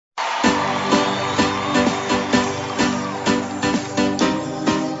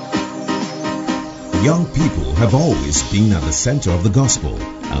Young people have always been at the center of the gospel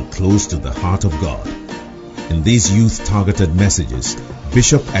and close to the heart of God. In these youth-targeted messages,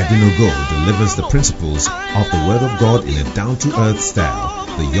 Bishop Edwin Ogo delivers the principles of the Word of God in a down-to-earth style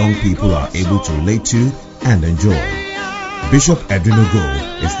the young people are able to relate to and enjoy. Bishop Edwin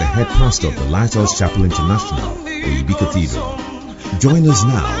Ogo is the head pastor of the Lighthouse Chapel International, Oyibi Cathedral. Join us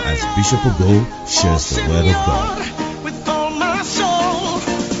now as Bishop Ogo shares the Word of God. With all my soul,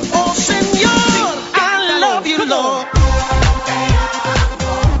 oh Señor, I love you, Lord.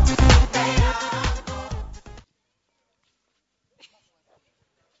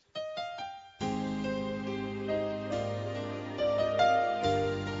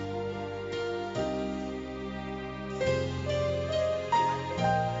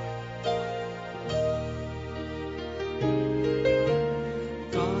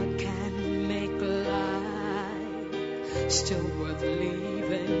 God can make life still worth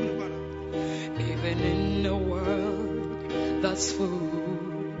living, even in a world that's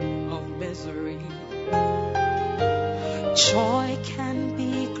full of misery. Joy can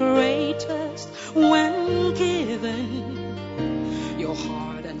be greatest when given your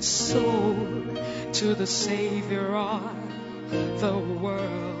heart and soul to the Savior of the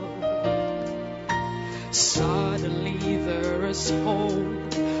world. Suddenly there is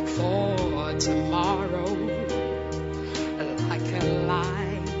hope for tomorrow, like a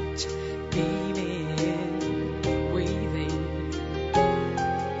light beaming within.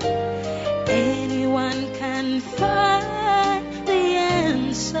 Anyone can find the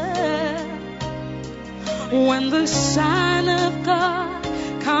answer when the Son of God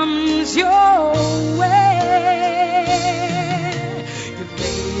comes your way. You've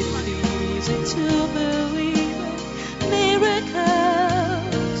made it easy to believe in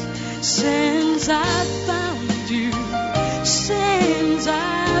miracles since I found you, since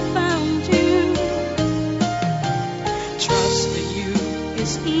I found you. Trusting you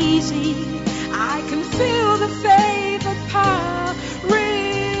is easy. I can feel the faith and power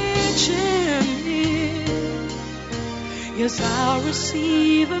reaching me. Yes, I'll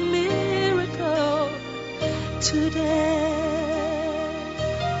receive a miracle today.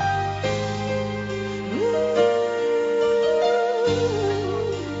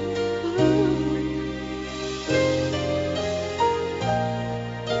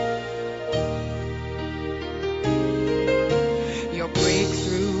 Your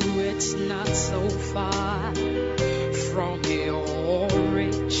breakthrough, it's not so far from your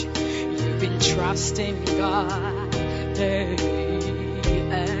reach. You've been trusting God day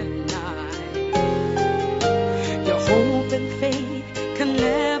and night. Your hope and faith can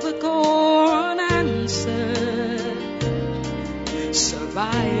never go unanswered.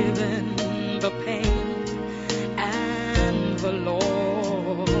 Surviving the pain and the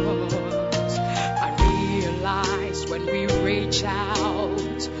loss. I realize when we reach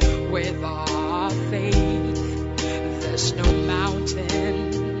out with our faith, there's no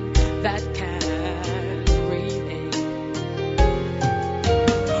mountain that can remain.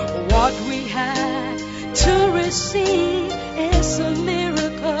 What we had to receive is a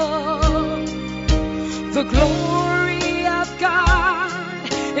miracle. The glory of God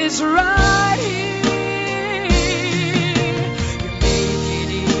is right here. You make it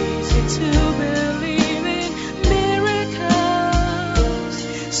easy to believe in miracles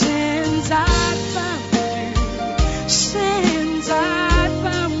since I found you, since I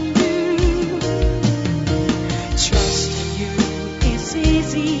found you. Trusting you is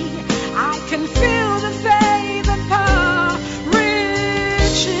easy. I can feel the faith and power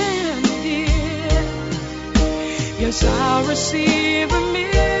reaching here. Yes, I'll receive a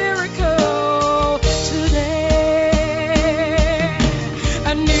miracle today.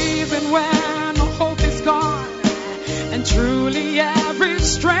 And even when hope is gone and truly every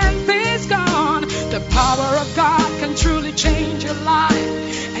strength is gone, the power of God can truly change your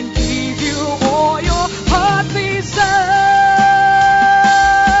life and give you all your heart desires.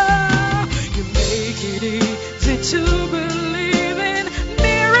 You make it easy to believe in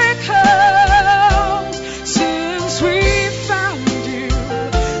miracles since we found you,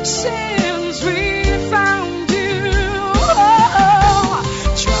 since we found you. Oh,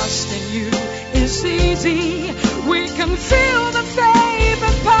 trusting you is easy. We can feel the faith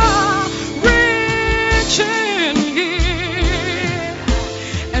and power reaching here,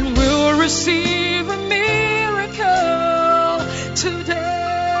 and we'll receive a miracle today.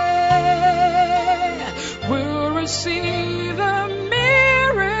 We'll receive a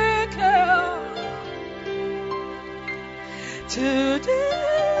miracle today.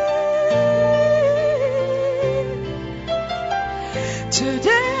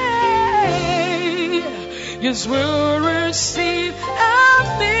 Today, yes, we'll receive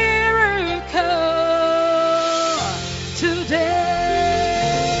a miracle today.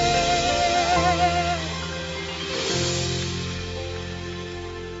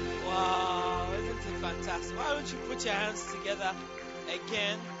 Wow, isn't it fantastic? Why don't you put your hands together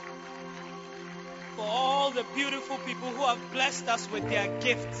again for all the beautiful people who have blessed us with their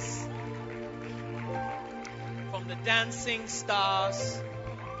gifts. From the dancing stars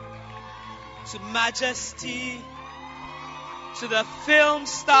to Majesty to the film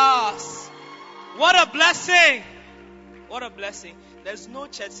stars. What a blessing! What a blessing. There's no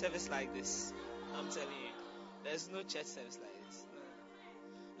church service like this. I'm telling you. There's no church service like this.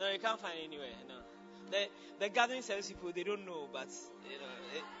 No, you can't find it anywhere. No. The gathering service people, they don't know, but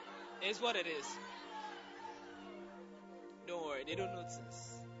it's what it is. Don't worry, they don't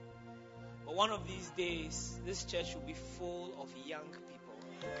notice. But one of these days, this church will be full of young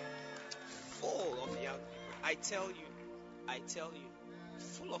people. Full of young people. I tell you,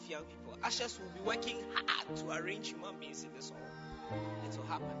 full of young people. Ushers will be working hard to arrange human beings in this hall. It will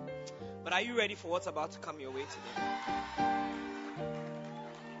happen. But are you ready for what's about to come your way today?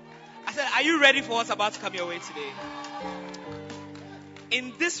 I said, are you ready for what's about to come your way today?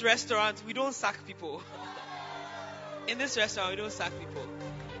 In this restaurant, we don't sack people. In this restaurant, we don't sack people.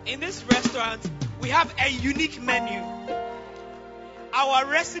 In this restaurant, we have a unique menu. Our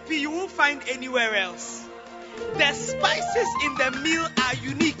recipe you won't find anywhere else. The spices in the meal are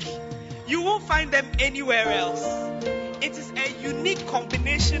unique. You won't find them anywhere else. It is a unique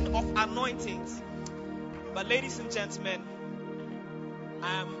combination of anointings. But ladies and gentlemen,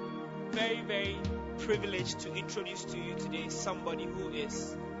 I am very, very privileged to introduce to you today somebody who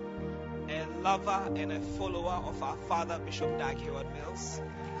is a lover and a follower of our father, Bishop Dag Heward-Mills.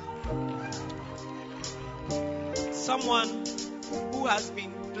 Someone who has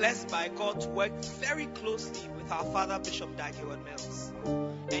been blessed by God to work very closely with our father, Bishop Dag Heward-Mills.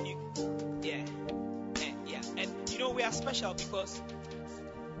 And you know, we are special because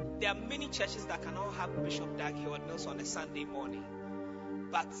there are many churches that cannot have Bishop Dag Heward-Mills on a Sunday morning.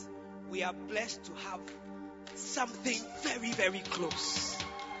 But we are blessed to have something very, very close.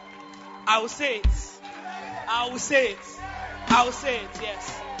 I will say it,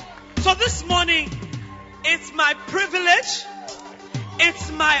 yes. So this morning, it's my privilege,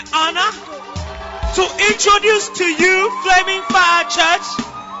 it's my honor to introduce to you Flaming Fire Church,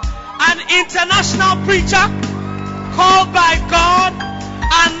 an international preacher called by God,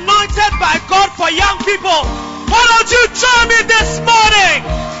 anointed by God for young people. Why don't you join me this morning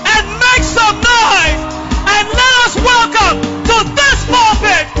and make some noise and let us welcome to this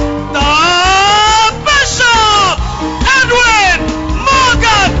pulpit the Bishop Edwin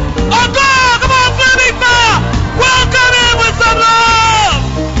Morgan Ogo. Come on, Flaming Fire, welcome him with some love.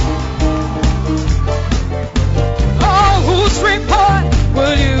 Oh, whose report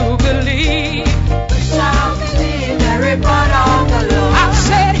will you believe? We shall believe the report of the Lord. I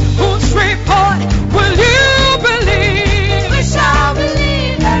said, whose report will you believe? We shall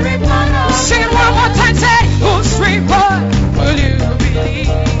believe the report of the Lord. Say it one more time, say, whose report will you believe?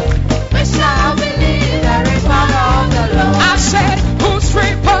 We shall believe the report of the Lord. I said, whose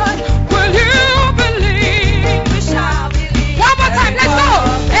report will you believe? We shall believe. One more time, let's go.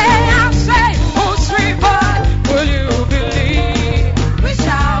 Hey, I said, whose report will you believe? We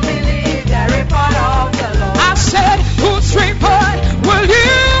shall believe the report of the Lord. I said, whose report will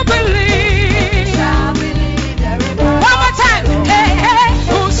you believe? We shall believe the report. One more time. Hey, hey,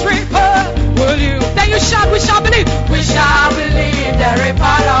 whose report will you? Then you shout, we shall believe. We shall believe the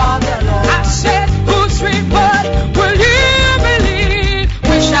report of the Lord. I said, whose report will you believe?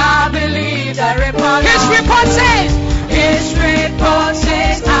 We shall believe the report. His report says, His report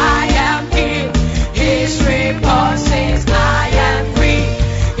says I am healed. His report says I am free.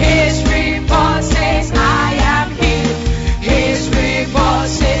 His report says I am healed. His report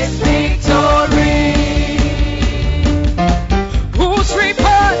says victory. whose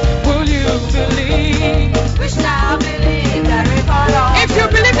report will you believe? We shall believe the report of If you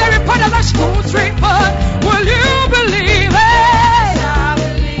believe the report of us, whose report will you believe? We Hey, shall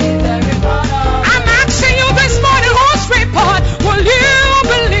believe the report of I'm asking you this morning, whose report will you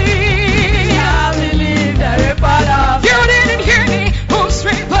believe? We shall believe the report of You didn't hear me. Whose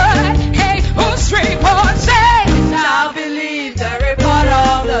report? Hey, whose report We says? shall believe the report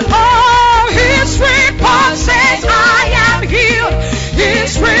of the Lord. Oh, his report says I am healed.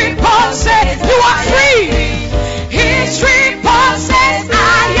 His report says you are free. His report says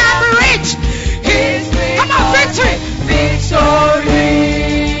I am rich. His Come on, victory. victory.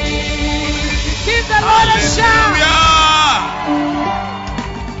 Give the Lord a shout.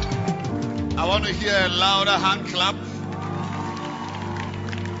 I want to hear a louder hand clap?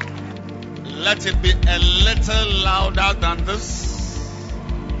 Let it be a little louder than this.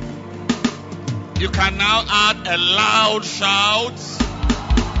 You can now add a loud shout.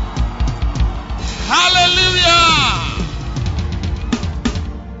 Hallelujah!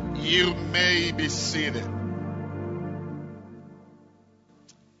 You may be seated.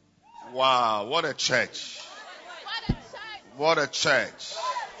 Wow, what a church. What a church.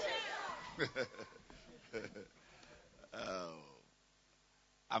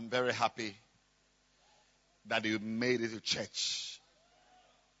 I'm very happy that you made it to church.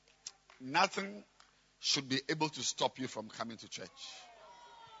 Nothing should be able to stop you from coming to church.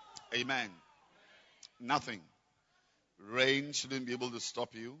 Amen. Nothing. Rain shouldn't be able to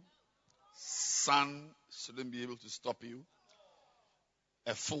stop you. Sun shouldn't be able to stop you.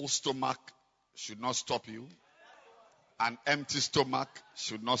 A full stomach should not stop you. An empty stomach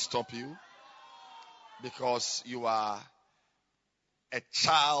should not stop you. Because you are a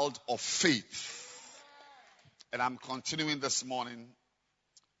child of faith. And I'm continuing this morning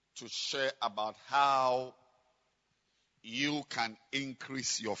to share about how you can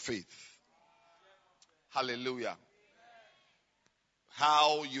increase your faith. Hallelujah.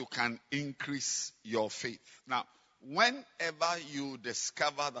 How you can increase your faith. Now, whenever you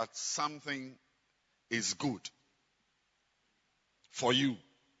discover that something is good for you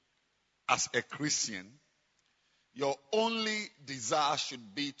as a Christian, your only desire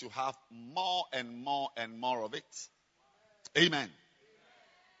should be to have more and more and more of it. Amen.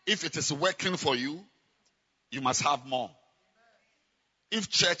 If it is working for you, you must have more. If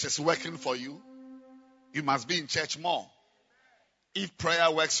church is working for you, you must be in church more. If prayer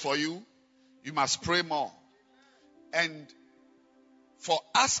works for you, you must pray more. And for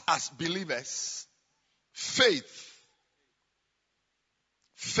us as believers, faith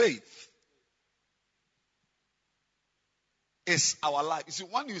is our life. You see,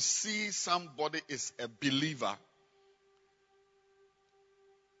 when you see somebody is a believer,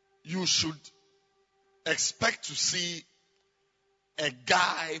 you should expect to see a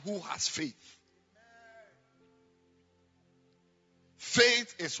guy who has faith.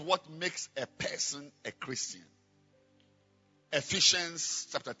 Faith is what makes a person a Christian. Ephesians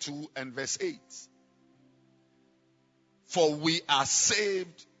chapter 2 and verse 8. For we are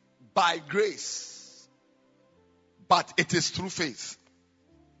saved by grace, but it is through faith.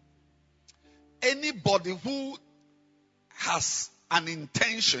 Anybody who has an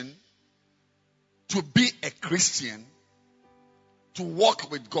intention to be a Christian, to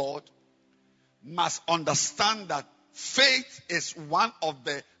walk with God, must understand that faith is one of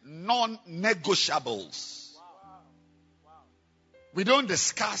the non-negotiables. We don't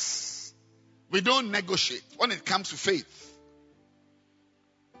discuss, we don't negotiate when it comes to faith.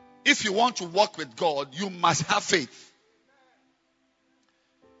 If you want to walk with God, you must have faith.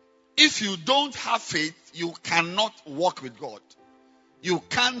 If you don't have faith, you cannot walk with God. You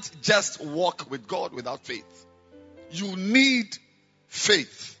can't just walk with God without faith. You need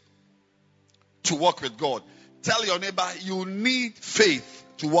faith to walk with God. Tell your neighbor, you need faith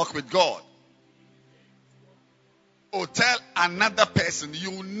to walk with God. Or tell another person,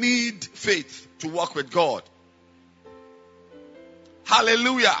 you need faith to walk with God.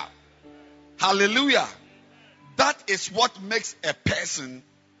 Hallelujah. Hallelujah. That is what makes a person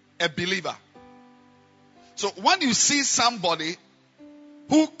a believer. So when you see somebody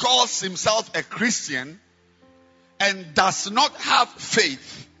who calls himself a Christian and does not have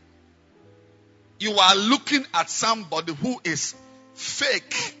faith, you are looking at somebody who is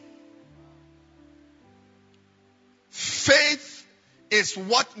fake. Faith is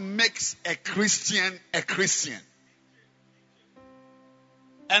what makes a Christian a Christian.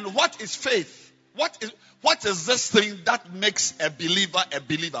 And what is faith? What is this thing that makes a believer a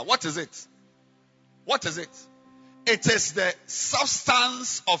believer? What is it? What is it? It is the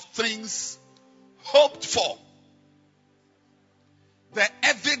substance of things hoped for. The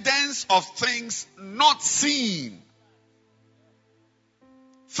evidence of things not seen.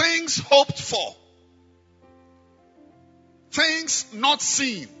 Things hoped for. Things not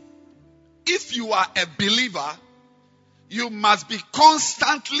seen. If you are a believer, you must be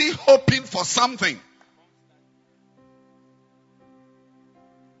constantly hoping for something.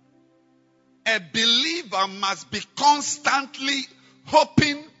 A believer must be constantly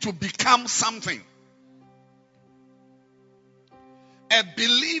hoping to become something. A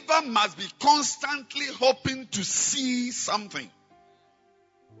believer must be constantly hoping to see something.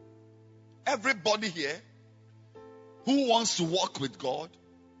 Everybody here who wants to walk with God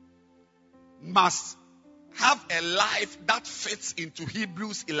must have a life that fits into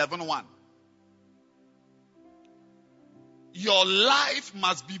Hebrews 11:1. Your life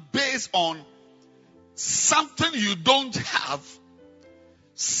must be based on something you don't have,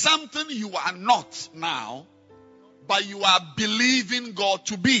 something you are not now, but you are believing God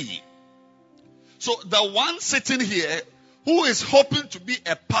to be. So the one sitting here who is hoping to be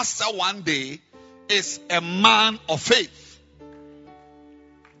a pastor one day is a man of faith.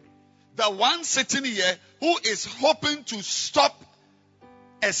 The one sitting here who is hoping to stop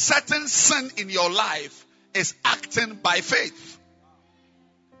a certain sin in your life is acting by faith.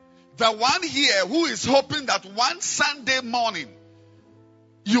 The one here who is hoping that one Sunday morning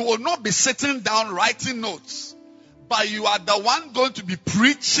you will not be sitting down writing notes, but you are the one going to be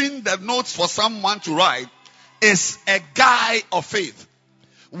preaching the notes for someone to write, is a guy of faith.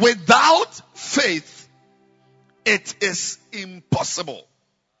 Without faith, it is impossible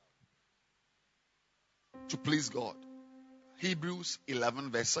to please God. Hebrews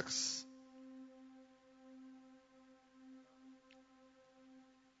 11 verse 6.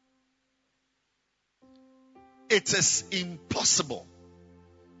 It is impossible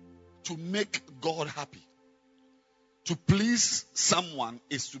to make God happy. To please someone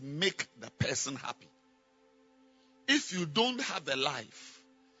is to make the person happy. If you don't have a life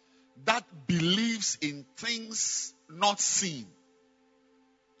that believes in things not seen,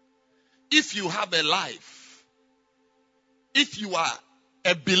 if you have a life, if you are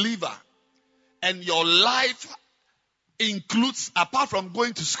a believer and your life includes, apart from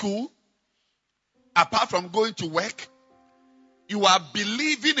going to school, apart from going to work, you are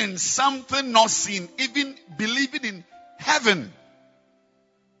believing in something not seen, even believing in heaven.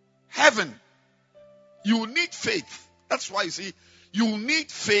 Heaven. You need faith. That's why you see, you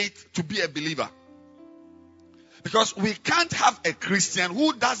need faith to be a believer. Because we can't have a Christian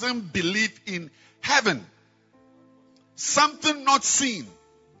who doesn't believe in heaven. Something not seen.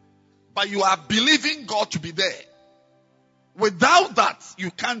 But you are believing God to be there. Without that, you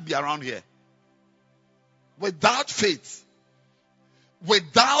can't be around here. Without faith,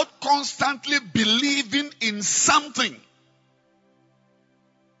 without constantly believing in something,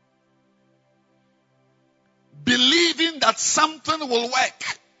 believing that something will work,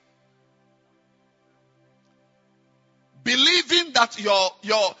 believing that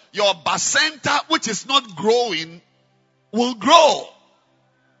your bacenta, which is not growing, will grow.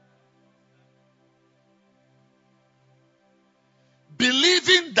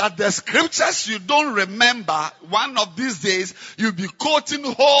 Believing that the scriptures you don't remember, one of these days you'll be quoting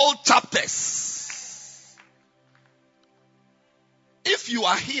whole chapters. If you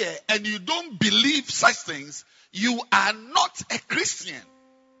are here and you don't believe such things, you are not a Christian.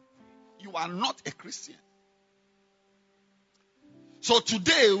 You are not a Christian. So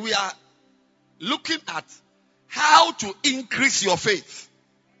today we are looking at how to increase your faith.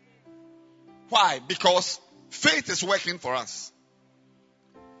 Why? Because faith is working for us.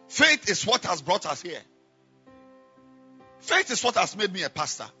 Faith is what has brought us here. Faith is what has made me a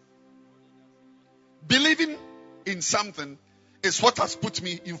pastor. Believing in something is what has put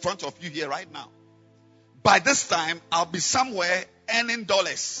me in front of you here right now. By this time, I'll be somewhere earning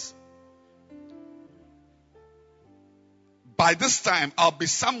dollars. By this time, I'll be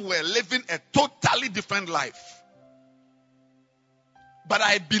somewhere living a totally different life. But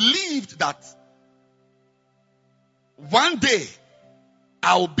I believed that one day,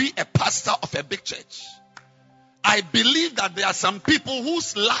 I'll be a pastor of a big church. I believe that there are some people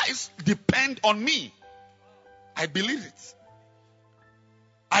whose lives depend on me. I believe it.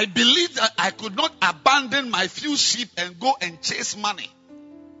 I believe that I could not abandon my few sheep and go and chase money.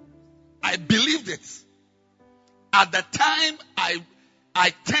 I believed it. At the time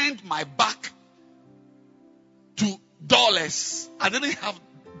I turned my back to dollars, I didn't have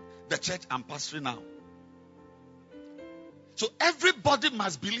the church I'm pastoring now. So everybody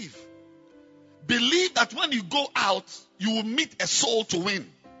must believe. Believe that when you go out, you will meet a soul to win.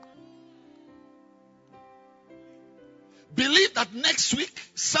 Believe that next week,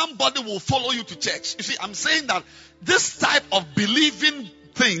 somebody will follow you to church. You see, I'm saying that this type of believing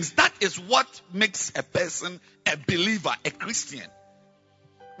things, that is what makes a person a believer, a Christian.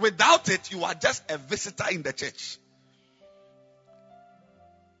 Without it, you are just a visitor in the church.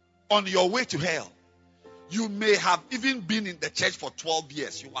 On your way to hell. You may have even been in the church for 12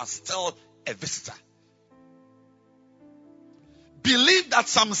 years. You are still a visitor. Believe that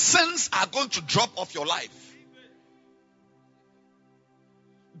some sins are going to drop off your life.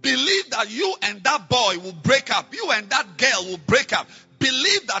 Believe that you and that boy will break up. You and that girl will break up.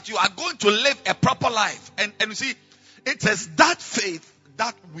 Believe that you are going to live a proper life. And you see, it is that faith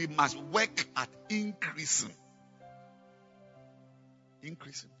that we must work at increasing.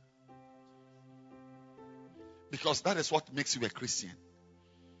 Increasing. Because that is what makes you a Christian.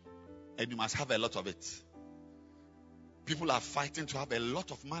 And you must have a lot of it. People are fighting to have a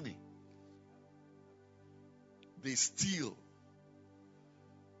lot of money. They steal.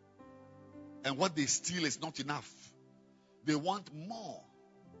 And what they steal is not enough. They want more.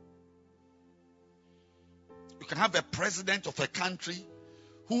 You can have a president of a country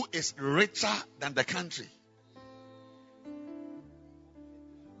who is richer than the country.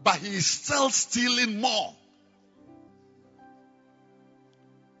 But he is still stealing more.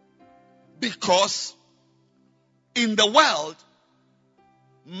 Because in the world,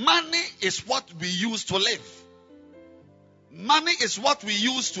 money is what we use to live. Money is what we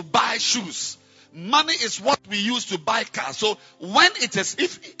use to buy shoes. Money is what we use to buy cars. So when it is,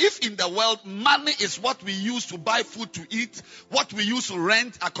 if in the world money is what we use to buy food to eat, what we use to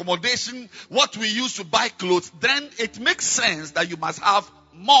rent accommodation, what we use to buy clothes, then it makes sense that you must have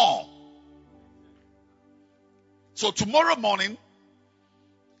more. So tomorrow morning,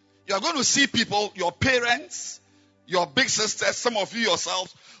 you are going to see people, your parents, your big sisters, some of you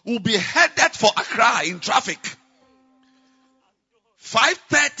yourselves, will be headed for Accra in traffic.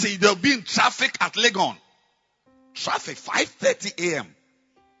 5:30, they'll be in traffic at Legon. Traffic, 5:30 a.m.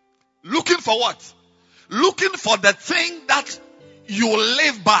 Looking for what? Looking for the thing that you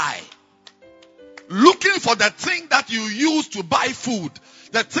live by. Looking for the thing that you use to buy food.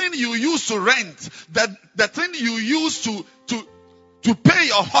 The thing you use to rent. The thing you use to pay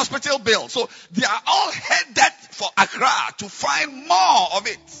your hospital bill. So they are all headed for Accra to find more of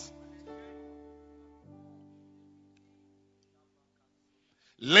it.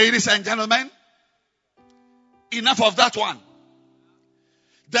 Ladies and gentlemen, enough of that one.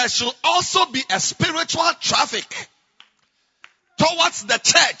 There should also be a spiritual traffic towards the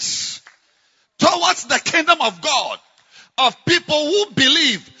church, towards the kingdom of God, of people who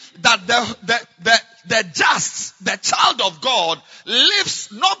believe that the just, the child of God,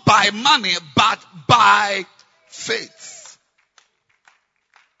 lives not by money but by faith.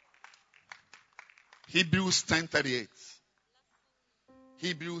 Hebrews 10:38.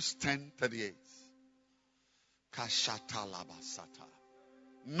 Hebrews 10:38. Kashatalabasata.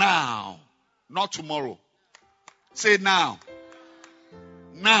 Now, not tomorrow. Say now.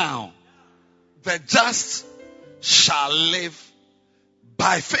 Now, the just shall live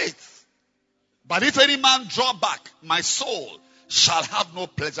by faith. But if any man draw back, my soul shall have no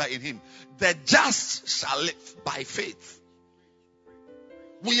pleasure in him. The just shall live by faith.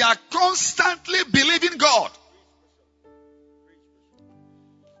 We are constantly believing God.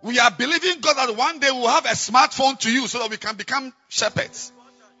 We are believing God that one day we'll have a smartphone to use so that we can become shepherds.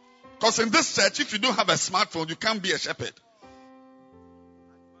 Because in this church, if you don't have a smartphone, you can't be a shepherd.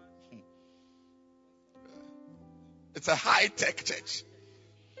 It's a high-tech church.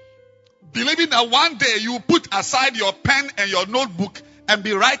 Believing that one day you put aside your pen and your notebook and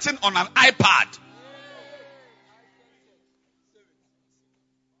be writing on an iPad.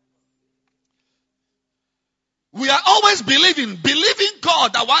 We are always believing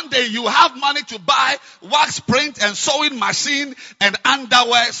God that one day you have money to buy wax print and sewing machine and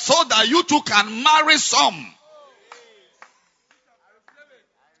underwear so that you too can marry some.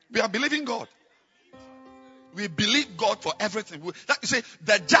 We are believing God. We believe God for everything. You see,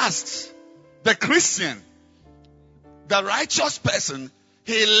 the just, the Christian, the righteous person,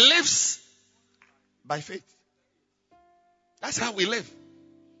 he lives by faith. That's how we live.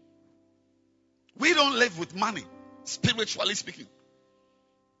 We don't live with money, spiritually speaking.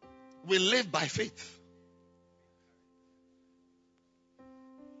 We live by faith.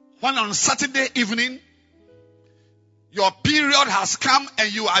 When on Saturday evening, your period has come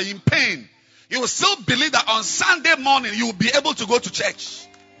and you are in pain, you will still believe that on Sunday morning you will be able to go to church.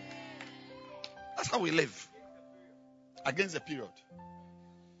 That's how we live. Against the period.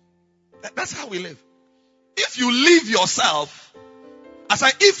 That's how we live. If you leave yourself,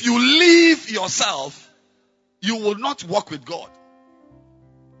 if you leave yourself, you will not walk with God.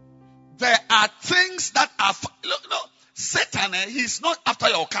 There are things that are... Look, Satan, he's not after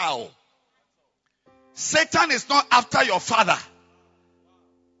your cow. Satan is not after your father.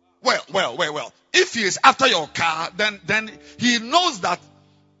 Well. If he is after your car, then he knows that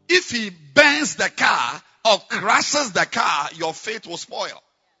if he burns the car or crashes the car, your faith will spoil.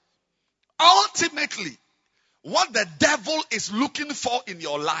 Ultimately, what the devil is looking for in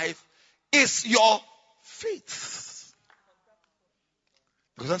your life is your faith.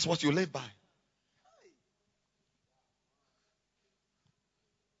 Because that's what you live by.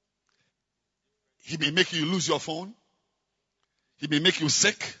 He may make you lose your phone. He may make you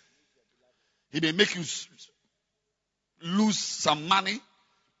sick. He may make you lose some money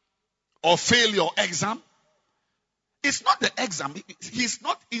or fail your exam. It's not the exam. He's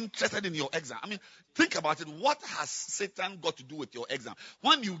not interested in your exam. I mean, think about it. What has Satan got to do with your exam?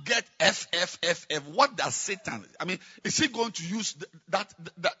 When you get F, what does Satan? I mean, is he going to use that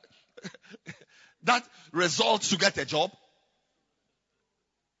result to get a job?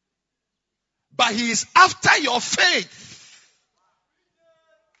 But he is after your faith.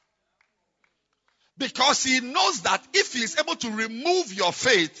 Because he knows that if he is able to remove your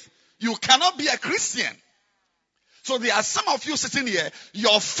faith, you cannot be a Christian. So there are some of you sitting here,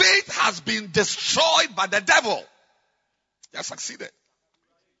 your faith has been destroyed by the devil. You have succeeded.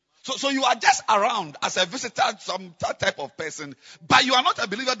 So you are just around as a visitor, some type of person, but you are not a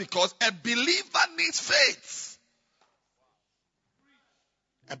believer because a believer needs faith.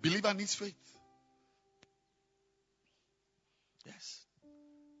 A believer needs faith. Yes.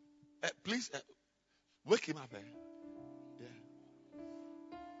 Please wake him up. Yeah.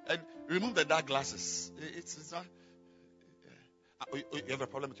 And remove the dark glasses. It's not. You have a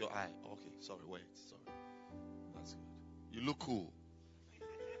problem with your eye. Okay, sorry, wait. Sorry. That's good. You look cool.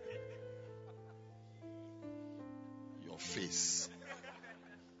 Your face.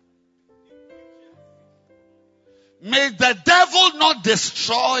 May the devil not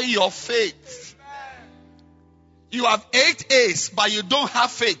destroy your faith. You have 8 A's, but you don't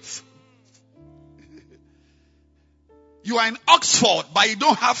have faith. You are in Oxford, but you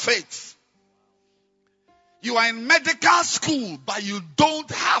don't have faith. You are in medical school, but you don't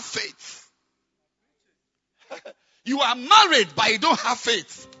have faith. You are married, but you don't have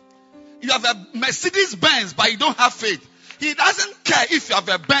faith. You have a Mercedes Benz, but you don't have faith. He doesn't care if you have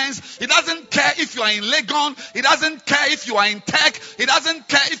a Benz. He doesn't care if you are in Legon. He doesn't care if you are in tech. He doesn't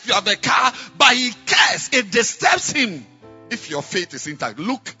care if you have a car. But he cares. It disturbs him if your faith is intact.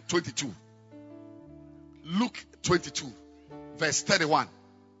 Luke 22. Luke 22, verse 31.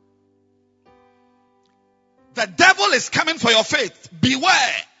 The devil is coming for your faith.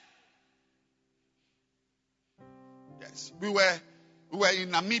 Beware. Yes, we were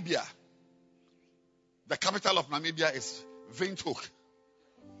in Namibia. The capital of Namibia is Windhoek.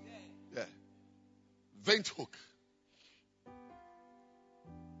 Yeah, Windhoek.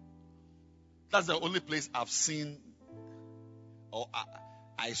 That's the only place I've seen, or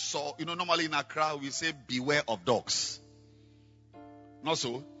I saw. You know, normally in Accra we say beware of dogs. Not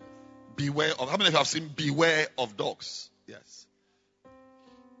so. Beware of. How many of you have seen beware of dogs? Yes.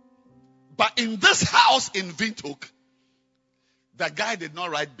 But in this house in Windhoek, the guy did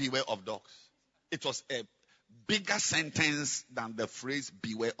not write beware of dogs. It was a bigger sentence than the phrase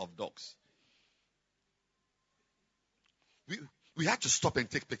beware of dogs. We had to stop and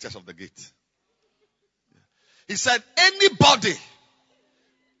take pictures of the gate. He said, anybody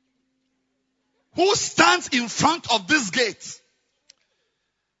who stands in front of this gate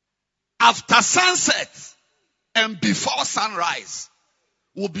after sunset and before sunrise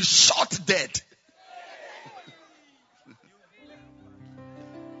will be shot dead.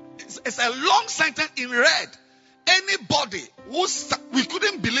 It's a long sentence in red. Anybody who we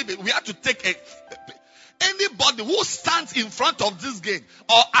couldn't believe it. We had to take anybody who stands in front of this gate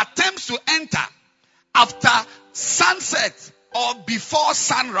or attempts to enter after sunset or before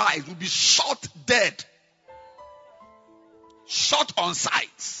sunrise will be shot dead. Shot on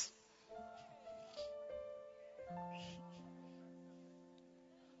sight.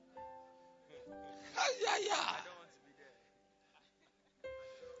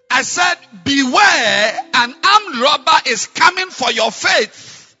 I said, beware, an armed robber is coming for your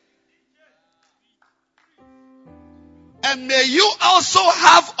faith. And may you also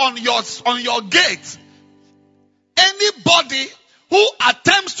have on your gate anybody who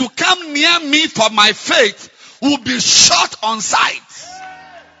attempts to come near me for my faith will be shot on sight.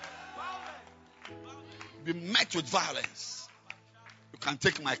 Be met with violence. You can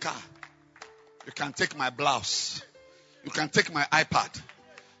take my car. You can take my blouse. You can take my iPad.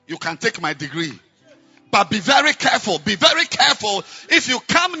 You can take my degree. But be very careful. Be very careful if you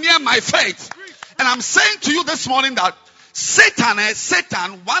come near my faith. And I'm saying to you this morning that Satan,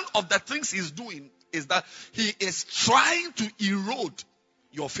 one of the things he's doing is that he is trying to erode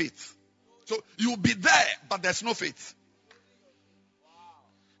your faith. So you'll be there, but there's no faith.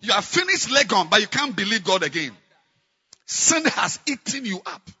 You have finished Legon, but you can't believe God again. Sin has eaten you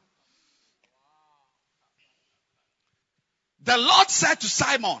up. The Lord said to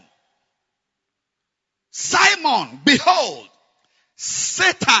Simon, Simon, behold,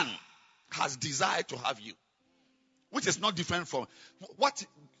 Satan has desired to have you. Which is not different from what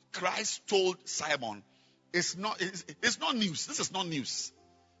Christ told Simon. It's not news. This is not news.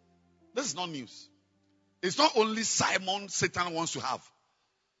 This is not news. It's not only Simon Satan wants to have.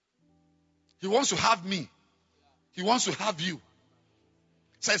 He wants to have me. He wants to have you.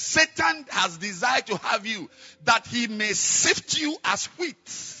 Says Satan has desired to have you, that he may sift you as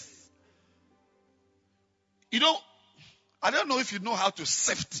wheat. You know, I don't know if you know how to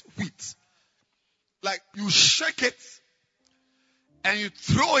sift wheat. Like you shake it and you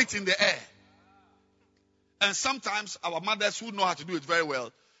throw it in the air. And sometimes our mothers who know how to do it very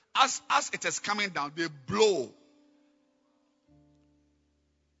well, as it is coming down, they blow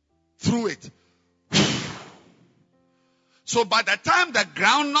through it. So by the time the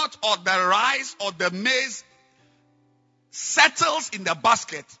groundnut or the rice or the maize settles in the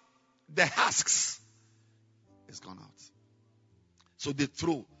basket, the husks is gone out. So they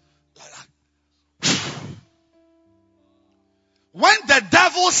throw like that. When the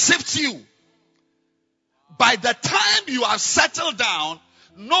devil sifts you, by the time you have settled down,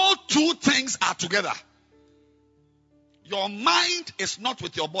 no two things are together. Your mind is not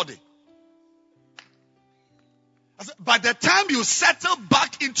with your body. By the time you settle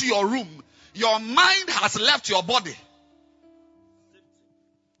back into your room, your mind has left your body.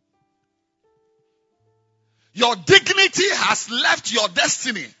 Your dignity has left your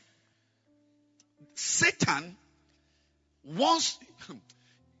destiny. Satan wants,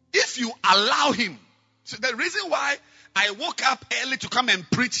 if you allow him. So the reason why I woke up early to come and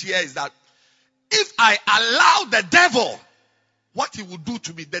preach here is that if I allow the devil, what he will do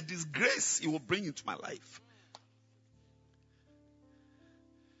to me, the disgrace he will bring into my life,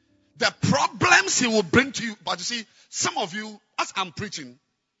 the problems he will bring to you. But you see, some of you, as I'm preaching,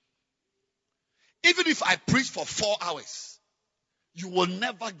 even if I preach for 4 hours, you will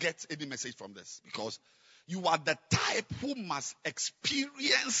never get any message from this, because you are the type who must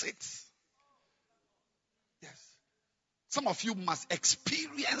experience it. Yes. Some of you must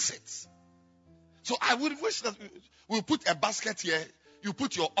experience it. So I would wish that we'll put a basket here, you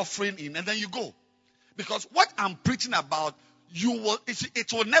put your offering in, and then you go. Because what I'm preaching about,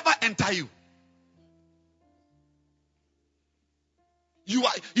 it will never enter you. You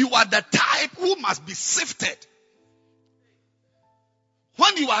are the type who must be sifted.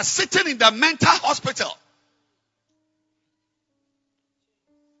 When you are sitting in the mental hospital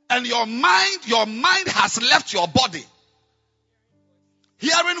and your mind has left your body,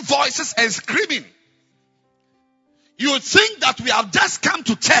 hearing voices and screaming, you think that we have just come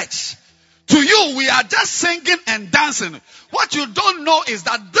to church. To you, we are just singing and dancing. What you don't know is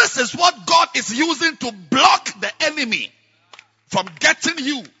that this is what God is using to block the enemy from getting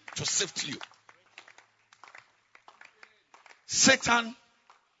you to sift you. Satan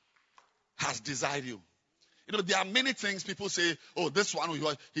has desired you. You know, there are many things people say, oh, this one,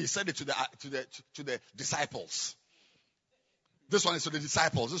 he said it to the disciples. This one is to the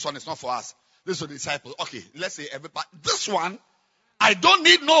disciples. This one is not for us. This is to the disciples. Okay, let's say everybody. This one, I don't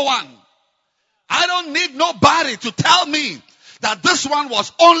need no one. I don't need nobody to tell me that this one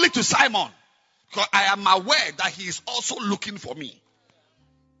was only to Simon. Because I am aware that he is also looking for me.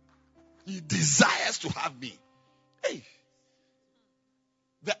 He desires to have me. Hey,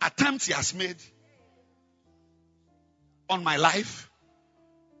 the attempt he has made on my life,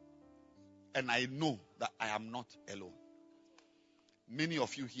 and I know that I am not alone. Many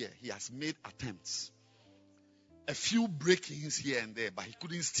of you here, he has made attempts. A few break-ins here and there, but he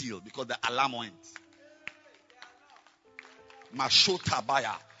couldn't steal because the alarm went. Mashota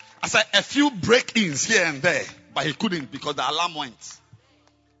Baya. I said a few break-ins here and there, but he couldn't because the alarm went.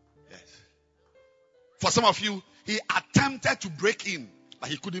 Yes. For some of you, he attempted to break in, but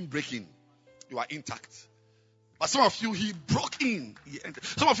he couldn't break in. You are intact. But some of you, he broke in.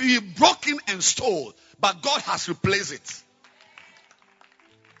 Some of you, he broke in and stole, but God has replaced it.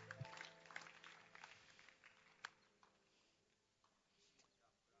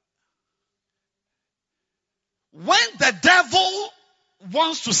 When the devil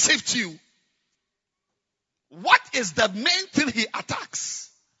wants to sift you, what is the main thing he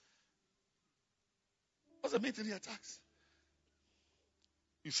attacks? What's the main thing he attacks?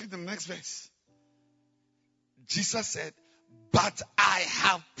 You see the next verse. Jesus said, but I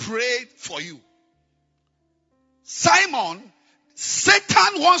have prayed for you. Simon,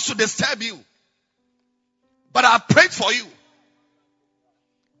 Satan wants to disturb you, but I prayed for you.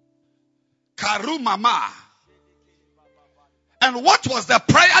 Karu mama. And what was the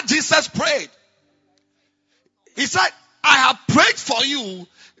prayer Jesus prayed? He said, I have prayed for you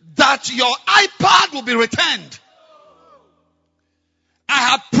that your iPad will be returned. I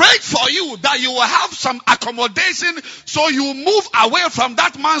have prayed for you that you will have some accommodation so you move away from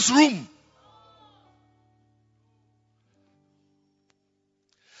that man's room.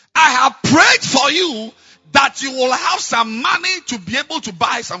 I have prayed for you that you will have some money to be able to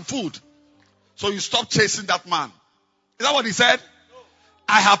buy some food. So you stop chasing that man. Is that what he said?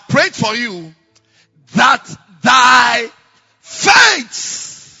 I have prayed for you that thy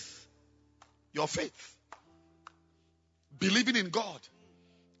faith, your faith, believing in God,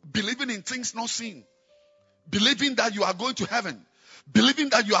 believing in things not seen, believing that you are going to heaven, believing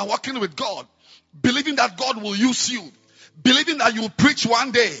that you are walking with God, believing that God will use you, believing that you will preach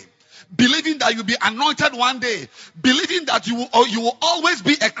one day, believing that you'll be anointed one day, believing that you will always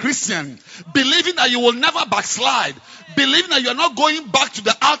be a Christian, believing that you will never backslide, believing that you're not going back to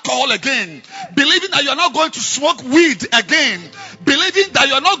the alcohol again, believing that you're not going to smoke weed again, believing that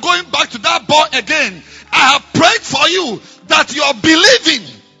you're not going back to that bar again. I have prayed for you that you're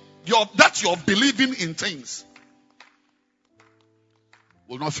believing in things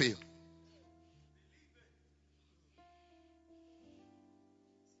will not fail.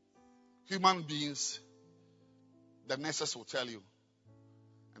 Human beings, the nurses will tell you,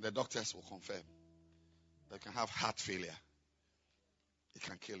 and the doctors will confirm, they can have heart failure. It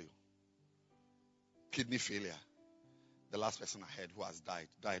can kill you. Kidney failure. The last person I heard who has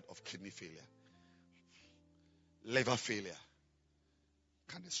died of kidney failure. Liver failure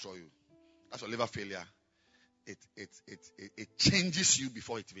can destroy you. That's what liver failure. It changes you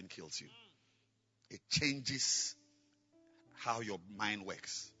before it even kills you. It changes how your mind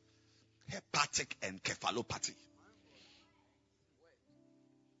works. Hepatic encephalopathy.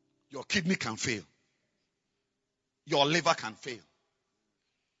 Your kidney can fail. Your liver can fail.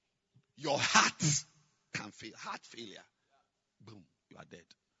 Your heart can fail. Heart failure. Boom, you are dead.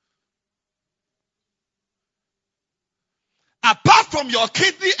 Apart from your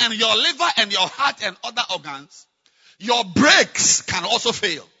kidney and your liver and your heart and other organs, your brakes can also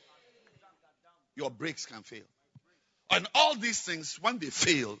fail. Your brakes can fail. And all these things, when they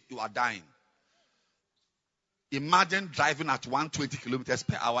fail, you are dying. Imagine driving at 120 kilometers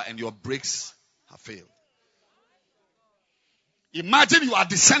per hour and your brakes have failed. Imagine you are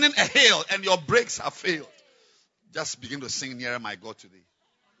descending a hill and your brakes have failed. Just begin to sing Nearer My God today.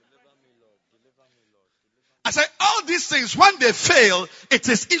 I said, all these things, when they fail, it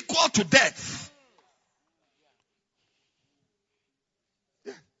is equal to death.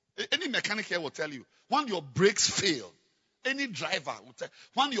 Yeah. Any mechanic here will tell you, when your brakes fail, any driver will tell you,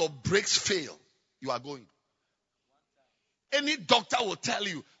 when your brakes fail, you are going. Any doctor will tell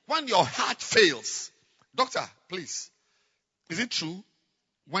you, when your heart fails, doctor, please, is it true?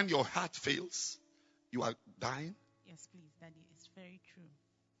 When your heart fails, you are dying? Yes, please, Daddy. It's very true.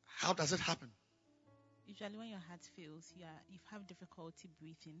 How does it happen? Usually when your heart fails, you have difficulty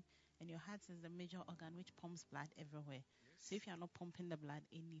breathing, and your heart is the major organ which pumps blood everywhere. Yes. So if you are not pumping the blood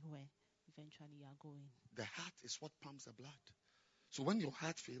anywhere, eventually you are going. The heart is what pumps the blood. So when your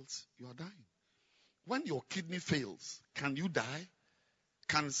heart fails, you are dying. When your kidney fails, can you die?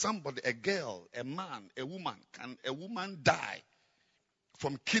 Can somebody, a girl, a man, a woman, can a woman die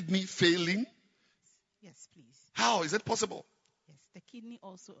from kidney failing? Yes, please. How is it possible? Yes, the kidney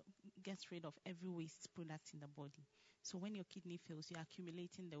also gets rid of every waste product in the body. So when your kidney fails, you're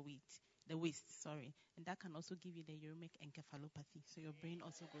accumulating the waste, and that can also give you the uremic encephalopathy. So your brain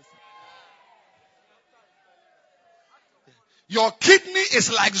also goes up. Your kidney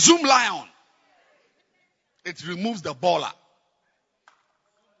is like Zoom Lion. It removes the baller.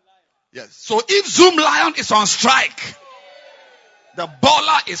 Yes. So if Zoom Lion is on strike, the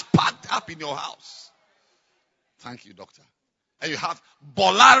baller is packed up in your house. Thank you, doctor. And you have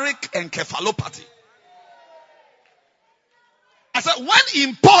ballaric encephalopathy. I said, when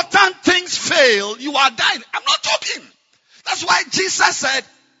important things fail, you are dying. I'm not joking. That's why Jesus said,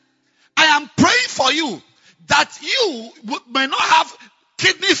 I am praying for you that you may not have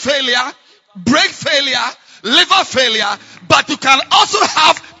kidney failure, brake failure, liver failure, but you can also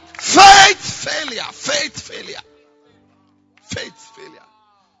have faith failure. Faith failure. Faith failure.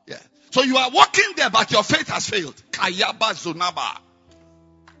 Yeah. So you are walking there, but your faith has failed. Kayaba Zunaba.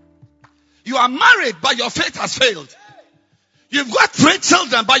 You are married, but your faith has failed. You've got 3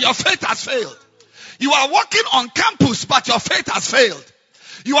 children, but your faith has failed. You are working on campus, but your faith has failed.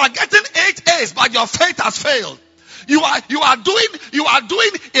 You are getting 8 A's, but your faith has failed. You are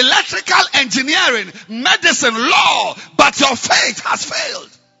doing electrical engineering, medicine, law, but your faith has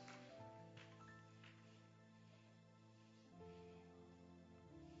failed.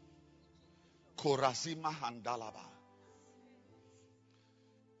 Korazima Handalaba.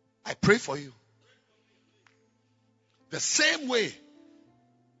 I pray for you. The same way,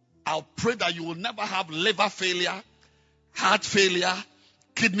 I'll pray that you will never have liver failure, heart failure,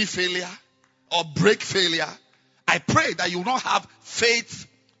 kidney failure, or brake failure. I pray that you will not have faith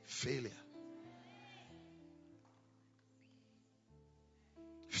failure.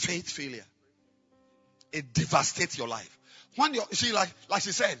 Faith failure. It devastates your life. When you see, like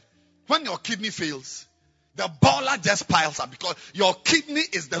she said, when your kidney fails, the baller just piles up because your kidney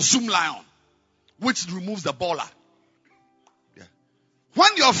is the Zoom lion, which removes the baller. Yeah.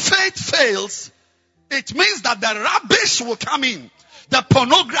 When your faith fails, it means that the rubbish will come in. The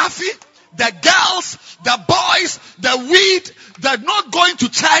pornography, the girls, the boys, the weed, the not going to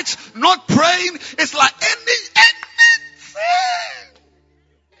church, not praying. It's like anything.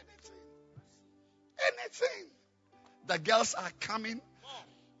 The girls are coming.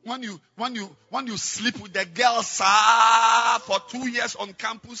 When you sleep with the girls for 2 years on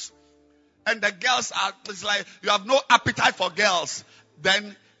campus, and the girls are, it's like you have no appetite for girls.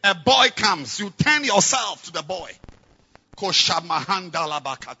 Then a boy comes, you turn yourself to the boy.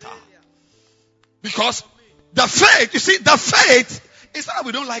 Because the faith, you see, the faith is not that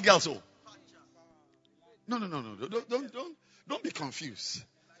we don't like girls. Oh. No. Don't be confused.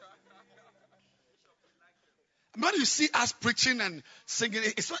 When you see us preaching and singing,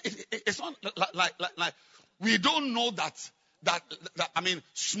 it's not like we don't know that I mean,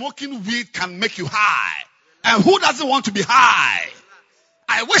 smoking weed can make you high. And who doesn't want to be high?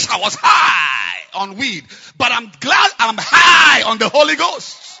 I wish I was high on weed, but I'm glad I'm high on the Holy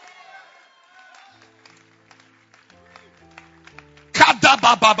Ghost.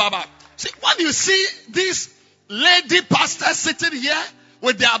 See, when you see these lady pastors sitting here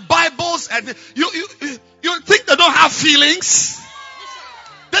with their Bibles, and you think they don't have feelings?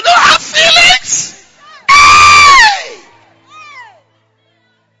 They don't have feelings? Hey!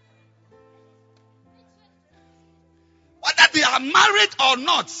 Whether they are married or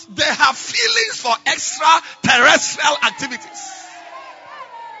not, they have feelings for extraterrestrial activities.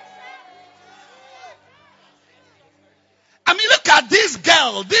 I mean, look at these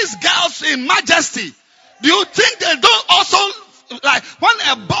girls in Majesty. Do you think they don't also, like, when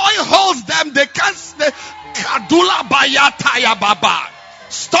a boy holds them, they can't say, Kadula Bayataya Baba.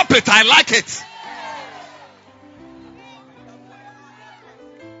 Stop it, I like it.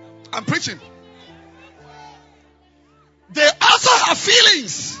 I'm preaching. They also have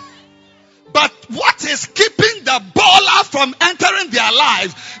feelings. But what is keeping the baller from entering their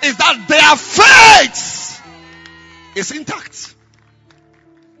lives is that their faith is intact.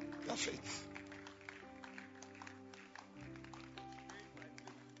 Their faith.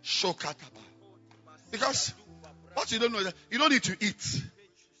 Shokataba. Because what you don't know is that you don't need to eat.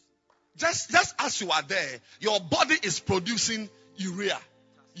 Just as you are there, your body is producing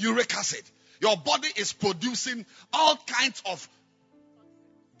uric acid. Your body is producing all kinds of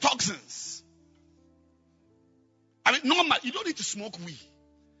toxins. I mean, normal. You don't need to smoke weed.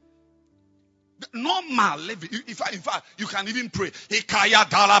 Normal living. In fact, you can even pray. The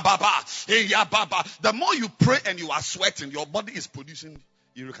more you pray and you are sweating, your body is producing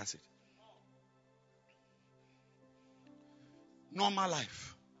uric acid. Normal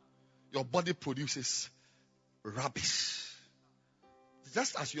life. Your body produces rubbish.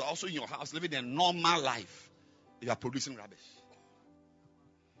 Just as you are also in your house living a normal life, you are producing rubbish.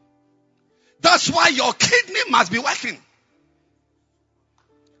 That's why your kidney must be working.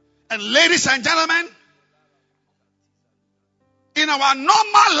 And ladies and gentlemen, in our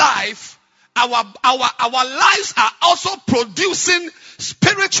normal life, our lives are also producing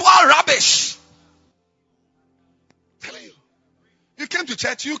spiritual rubbish. I'm telling you. You came to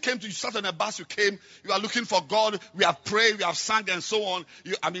church, you sat on a bus, you are looking for God, we have prayed, we have sung and so on.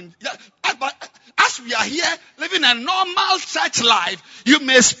 But as we are here living a normal church life, you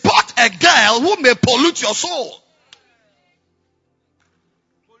may spot a girl who may pollute your soul.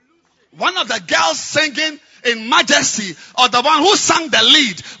 One of the girls singing in Majesty, or the one who sang the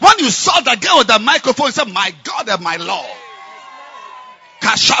lead, when you saw the girl with the microphone, you said, my God and my Lord.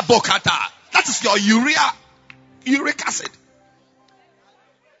 Kashabokata. That is your uric acid.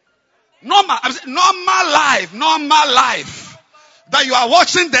 Normal life. That you are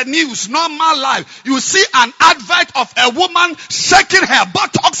watching the news, normal life. You see an advert of a woman shaking her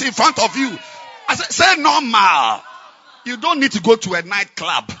buttocks in front of you. I say normal. You don't need to go to a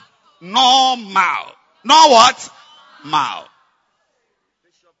nightclub. Normal. No what? Mal.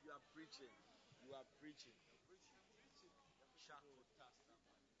 Bishop, you are preaching.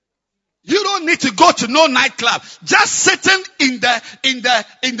 You don't need to go to no nightclub. Just sitting in the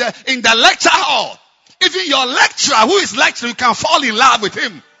lecture hall. Even your lecturer who is lecturing, you can fall in love with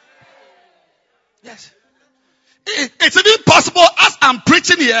him. Yes. It's even possible as I'm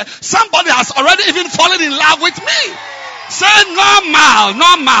preaching here, somebody has already even fallen in love with me. Say normal.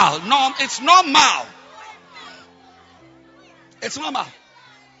 No, it's normal. It's normal.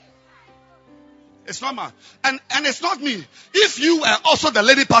 It's normal. And it's not me. If you were also the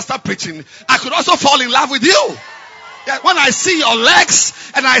lady pastor preaching, I could also fall in love with you. Yeah, when I see your legs,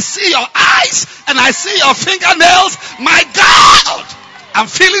 and I see your eyes, and I see your fingernails, my God, I'm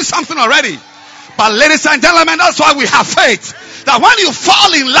feeling something already. But ladies and gentlemen, that's why we have faith. That when you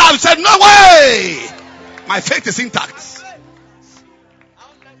fall in love, you say, no way. My faith is intact.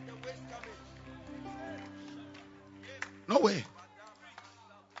 No way.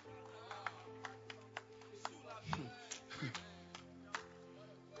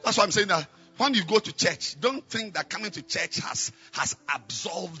 That's why I'm saying that when you go to church, don't think that coming to church has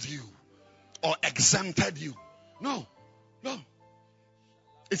absolved you or exempted you. No.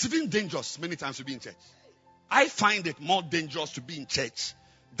 It's even dangerous many times to be in church. I find it more dangerous to be in church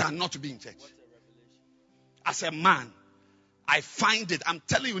than not to be in church. As a man, I find it, I'm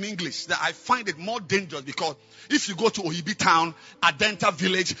telling you in English, that I find it more dangerous because if you go to Ohibi town, Adenta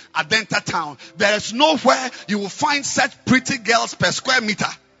village, Adenta town, there is nowhere you will find such pretty girls per square meter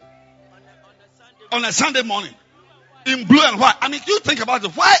on a Sunday morning in blue and white. I mean, you think about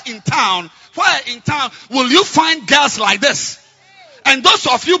it. Where in town will you find girls like this? And those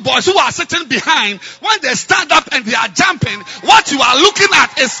of you boys who are sitting behind, when they stand up and they are jumping, what you are looking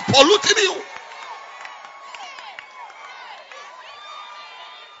at is polluting you.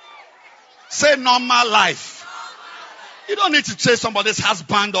 Say normal life. You don't need to chase somebody's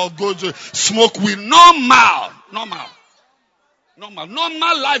husband or go to smoke weed. Normal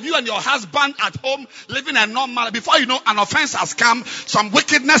life. You and your husband at home living a normal life. Before you know, an offense has come, some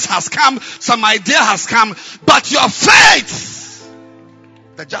wickedness has come, some idea has come. But your faith,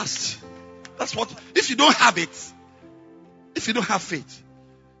 the just. That's what. If you don't have it, if you don't have faith,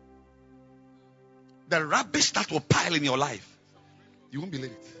 the rubbish that will pile in your life, you won't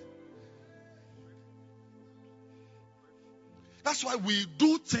believe it. That's why we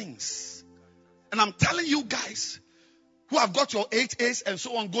do things. And I'm telling you guys who have got your 8As and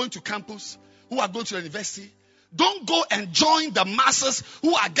so on, going to campus, who are going to university, don't go and join the masses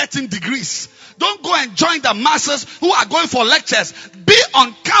who are getting degrees. Don't go and join the masses who are going for lectures. Be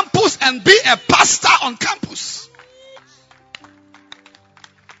on campus and be a pastor on campus.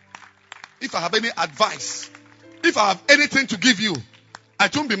 If I have any advice, if I have anything to give you,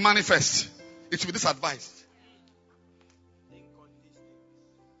 it won't be manifest. It will be this advice.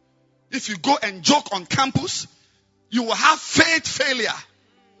 If you go and joke on campus, you will have faith failure.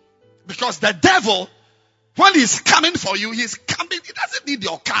 Because the devil, when he's coming for you, he's coming. He doesn't need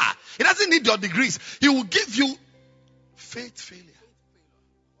your car. He doesn't need your degrees. He will give you faith failure.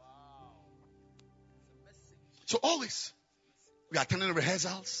 So always, we are attending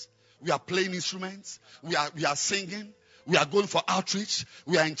rehearsals. We are playing instruments. We are singing. We are going for outreach.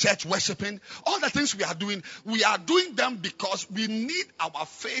 We are in church worshiping. All the things we are doing them because we need our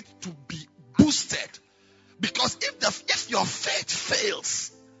faith to be boosted. Because if your faith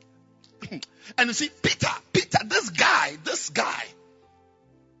fails, and you see, Peter, this guy,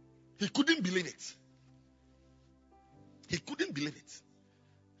 he couldn't believe it. He couldn't believe it.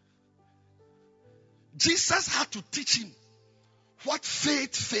 Jesus had to teach him what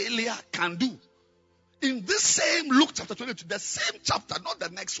faith failure can do. In this same Luke chapter 22, the same chapter, not the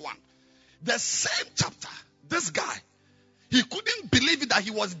next one. The same chapter, this guy, he couldn't believe it that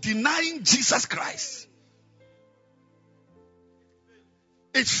he was denying Jesus Christ.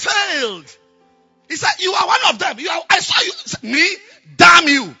 It failed. He said, you are one of them. I saw you. Me? Damn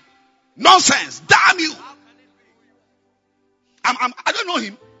you. Nonsense. Damn you. I don't know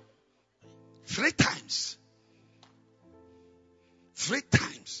him. 3 times. 3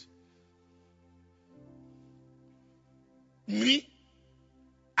 times. Me?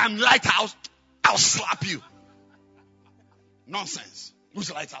 I'm Lighthouse. I'll slap you. Nonsense. Who's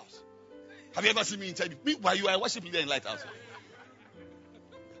Lighthouse? Have you ever seen me in church? Me, while you are worshiping there in Lighthouse.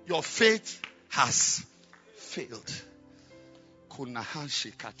 Your faith has failed.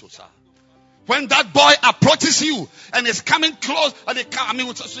 When that boy approaches you and is coming close, and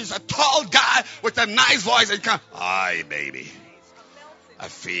he's a tall guy with a nice voice, and he comes, hi baby, I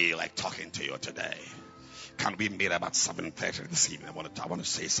feel like talking to you today. Can we meet about 7:30 this evening? I want to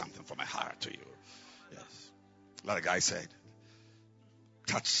say something from my heart to you. Yes. Like the guy said,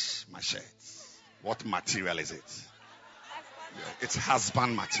 touch my shirt. What material is it? Yeah, it's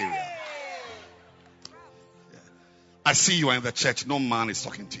husband material. Yeah. I see you are in the church. No man is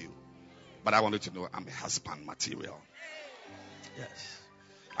talking to you. But I want you to know I'm a husband material. Yes.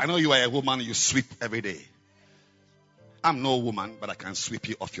 I know you are a woman. You sweep every day. I'm no woman, but I can sweep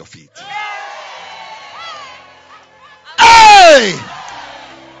you off your feet. Hey!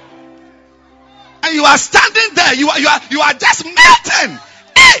 And you are standing there. You are just melting.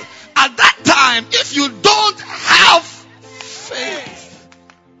 Hey! At that time, if you don't have faith,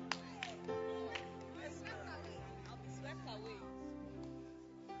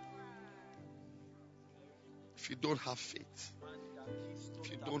 if you don't have faith,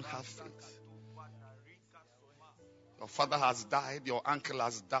 your father has died, your uncle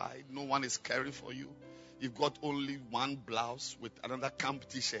has died, no one is caring for you. You've got only one blouse with another camp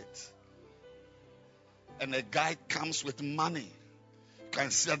t-shirt. And a guy comes with money. You can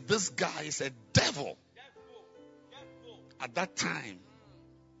see that this guy is a devil. At that time,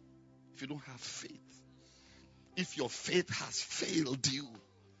 if you don't have faith, if your faith has failed you,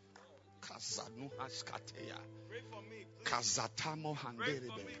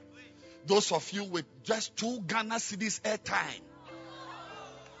 those of you with just 2 Ghana cedis airtime,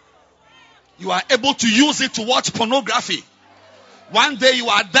 you are able to use it to watch pornography. One day you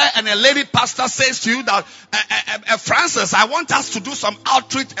are there and a lady pastor says to you that, Francis, I want us to do some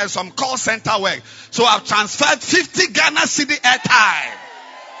outreach and some call center work. So I've transferred 50 Ghana cedi airtime.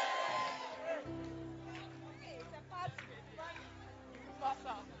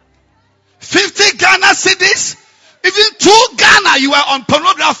 $50 Ghana cedis, even 2 Ghana, you were on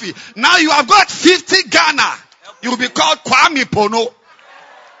pornography. Now you have got 50 Ghana. You will be called Kwame Pono.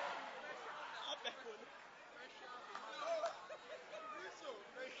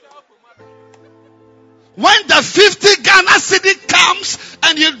 When the 50 Ghana cedi comes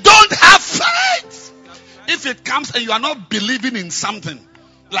and you don't have faith, if it comes and you are not believing in something,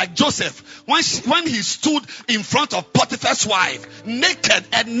 like Joseph, when he stood in front of Potiphar's wife, naked,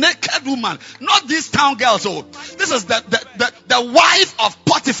 a naked woman, not these town girls. Oh, this is the wife of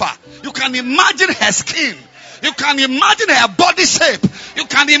Potiphar. You can imagine her skin. You can imagine her body shape. You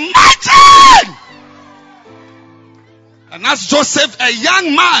can imagine. And as Joseph, a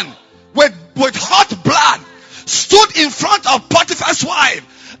young man with hot blood, stood in front of Potiphar's wife,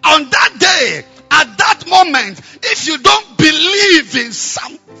 on that day, at that moment, if you don't believe in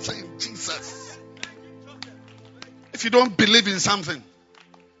something, Jesus, if you don't believe in something,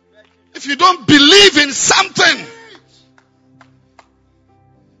 if you don't believe in something,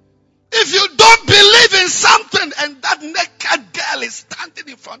 if you don't believe in something, and that naked girl is standing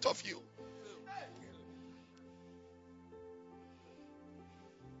in front of you,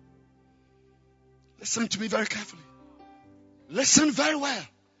 listen to me very carefully. Listen very well.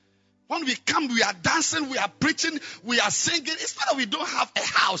 When we come, we are dancing, we are preaching, we are singing. It's not that we don't have a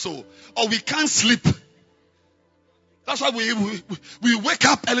house or we can't sleep. That's why we wake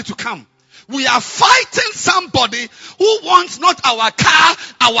up early to come. We are fighting somebody who wants not our car,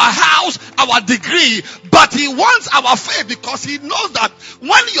 our house, our degree, but he wants our faith, because he knows that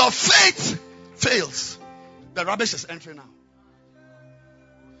when your faith fails, the rubbish is entering now.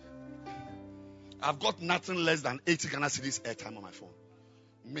 I've got nothing less than 80 Ghana cedis airtime on my phone.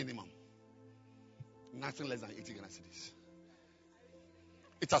 Minimum. Nothing less than 80 Ghana cedis.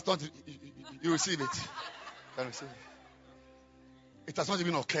 It has not, you receive it. You receive it. It has not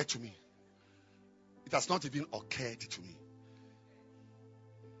even occurred to me. It has not even occurred to me.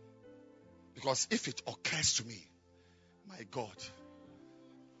 Because if it occurs to me, my God,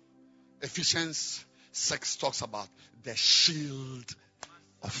 Ephesians 6 talks about the shield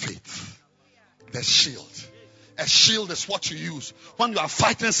of faith. The shield. A shield is what you use when you are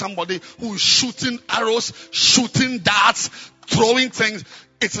fighting somebody who is shooting arrows, shooting darts, throwing things.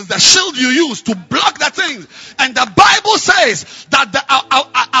 It is the shield you use to block the things. And the Bible says that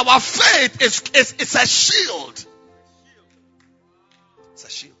our faith is a shield. It's a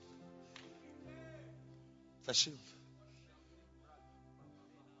shield. It's a shield.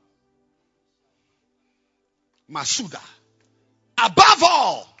 Masuda. Above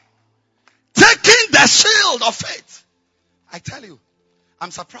all, taking the shield of faith. I tell you,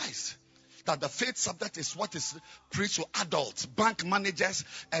 I'm surprised that the faith subject is what is preached to adults, bank managers,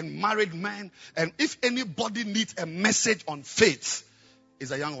 and married men. And if anybody needs a message on faith, it's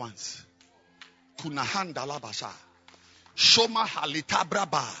the young ones. Kunahan dalabasha. Shoma halita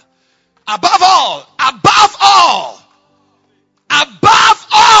braba. Above all, above all, above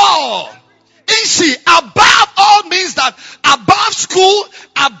all. Ishi, above all means that above school,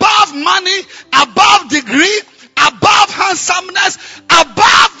 above money, above degree, above handsomeness,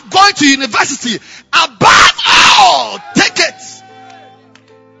 above going to university, above all, take it.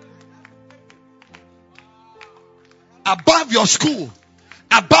 Above your school,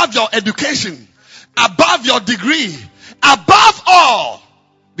 above your education, above your degree, above all.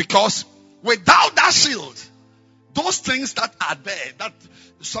 Because without that shield, those things that are there, that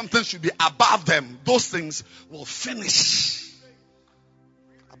something should be above them, those things will finish.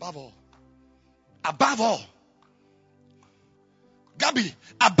 Above all. Above all. Gabby,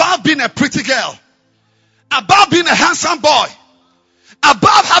 above being a pretty girl, above being a handsome boy,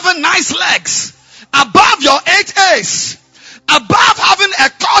 above having nice legs, above your 8 A's, above having a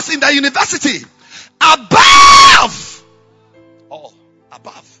course in the university, above all,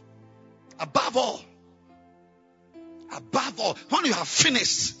 above all, when you have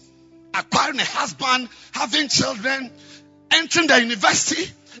finished acquiring a husband, having children, entering the university,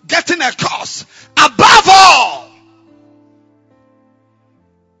 getting a course, above all,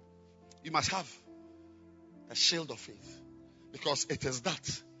 you must have a shield of faith. Because it is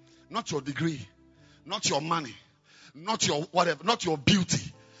that, not your degree, not your money, not your whatever, not your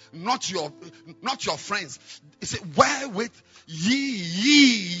beauty, not your friends. It said, wherewith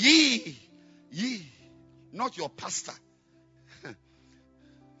ye, not your pastor.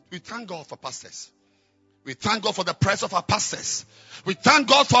 We thank God for pastors. We thank God for the prayers of our pastors. We thank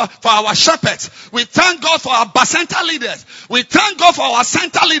God for our shepherds. We thank God for our bacenta leaders. We thank God for our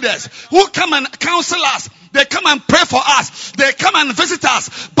center leaders who come and counsel us. They come and pray for us. They come and visit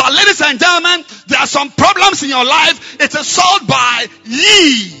us. But ladies and gentlemen, there are some problems in your life. It is solved by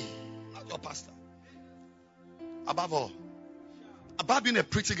ye, not your pastor. Above all, above being a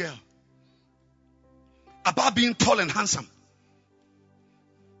pretty girl, above being tall and handsome,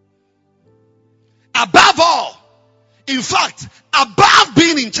 above all, in fact, above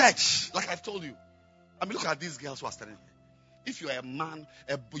being in church, like I've told you. I mean, look at these girls who are standing here. If you are a man,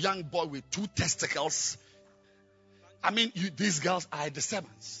 a young boy with 2 testicles, I mean, these girls are a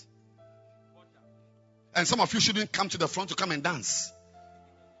disturbance. And some of you shouldn't come to the front to come and dance.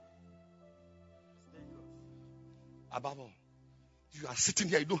 Above all, you are sitting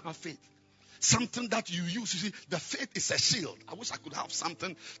here, you don't have faith. Something that you use, you see, the faith is a shield. I wish I could have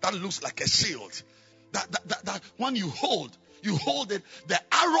something that looks like a shield. That when you hold it, the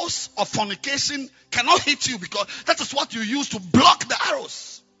arrows of fornication cannot hit you, because that is what you use to block the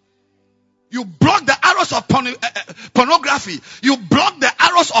arrows. You block the arrows of pornography. You block the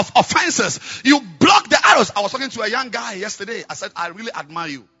arrows of offenses. You block the arrows. I was talking to a young guy yesterday. I said, I really admire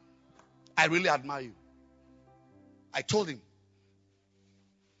you. I really admire you. I told him,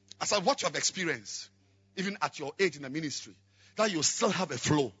 I said, what you have experienced, even at your age in the ministry, that you still have a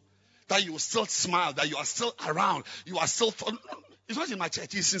flow, that you still smile, that you are still around, you are still. It's not in my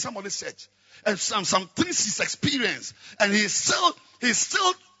church, it's in somebody's church. And some things he's experienced, and he's still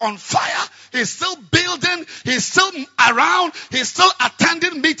on fire, he's still building, he's still around, he's still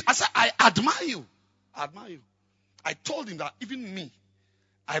attending meet. I said, I admire you. I admire you. I told him that even me,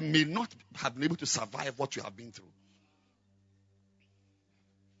 I may not have been able to survive what you have been through.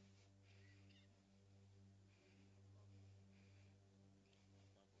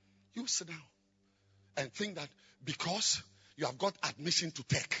 You sit down and think that because you have got admission to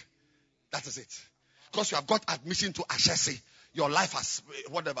tech, that is it. Because you have got admission to Ashesi, your life has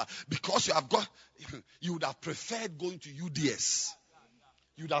whatever. Because you have got, you would have preferred going to UDS.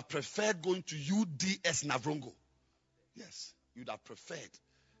 You would have preferred going to UDS Navrongo. Yes, you would have preferred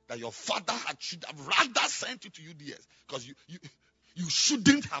that your father should have rather sent you to UDS, because you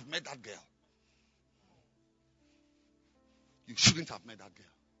shouldn't have met that girl. You shouldn't have met that girl.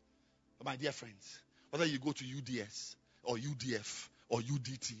 But my dear friends, whether you go to UDS or UDF or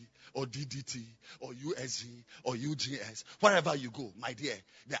UDT or DDT or USG or UGS, wherever you go, my dear,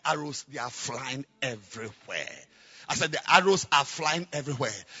 the arrows, they are flying everywhere. I said the arrows are flying everywhere.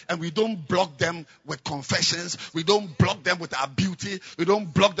 And we don't block them with confessions. We don't block them with our beauty. We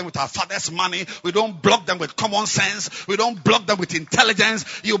don't block them with our father's money. We don't block them with common sense. We don't block them with intelligence.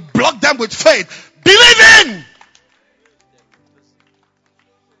 You block them with faith. Believe in.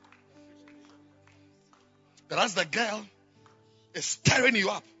 But as the girl is stirring you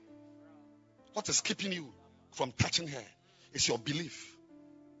up, what is keeping you from touching her is your belief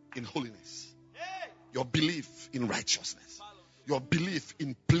in holiness. Your belief in righteousness. Your belief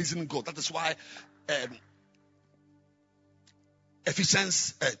in pleasing God. That is why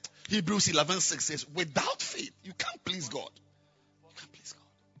Hebrews 11:6 says, without faith, you can't please God. You can't please God.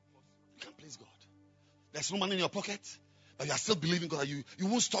 You can't please God. There's no money in your pocket, but you are still believing God. You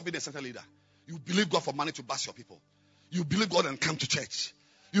won't stop being a center leader. You believe God for money to bash your people. You believe God and come to church.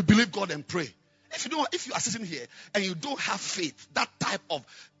 You believe God and pray. If you are sitting here and you don't have faith, that type of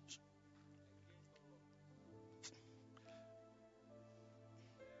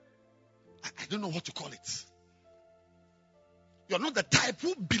I don't know what to call it. You're not the type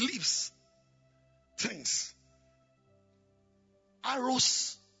who believes things.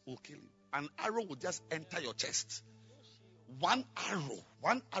 Arrows will kill you. An arrow will just enter your chest. One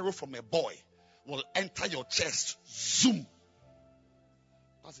arrow from a boy will enter your chest. Zoom.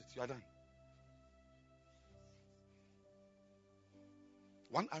 That's it. You are done.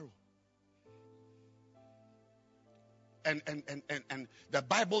 One arrow. And the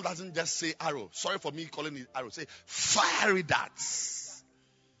Bible doesn't just say arrow. Sorry for me calling it arrow. Say fiery darts.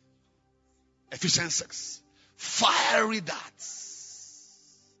 Ephesians 6. Fiery darts.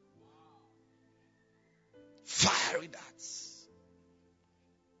 Fiery darts.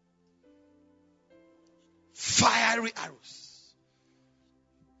 Fiery arrows.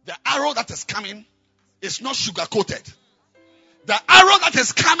 The arrow that is coming is not sugar coated. The arrow that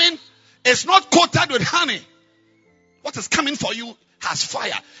is coming is not coated with honey. What is coming for you has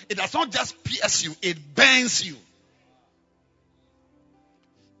fire. It does not just pierce you, it burns you.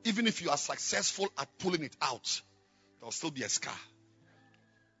 Even if you are successful at pulling it out, there will still be a scar.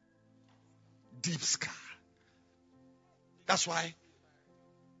 Deep scar. That's why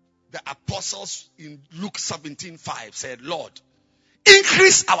the apostles in Luke 17:5 said, Lord,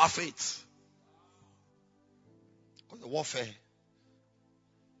 increase our faith. Because the warfare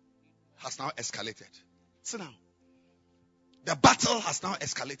has now escalated. See now. The battle has now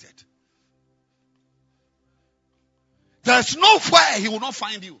escalated. There's nowhere he will not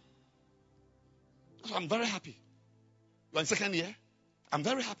find you. So I'm very happy. You are in second year. I'm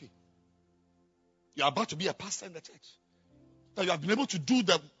very happy. You are about to be a pastor in the church. That you have been able to do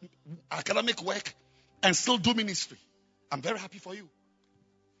the academic work and still do ministry. I'm very happy for you.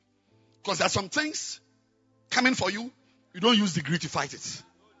 Because there are some things coming for you. You don't use degree to fight it.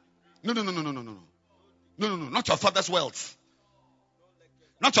 No. No. Not your father's wealth.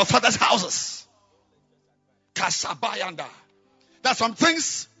 Not your father's houses. Kasabayanda. There are some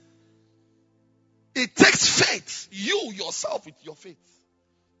things. It takes faith. You yourself with your faith.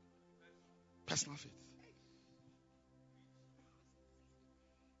 Personal faith.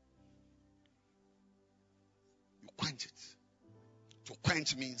 You quench it. To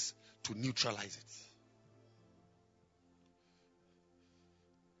quench means to neutralize it.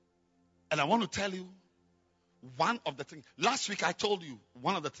 And I want to tell you one of the things. Last week I told you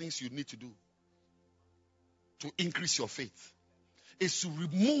one of the things you need to do to increase your faith is to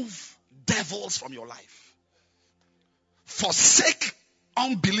remove devils from your life. Forsake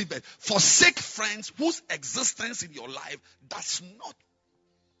unbelievers. Forsake friends whose existence in your life does not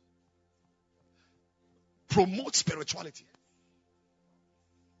promote spirituality.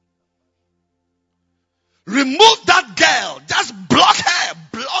 Remove that girl. Just block her.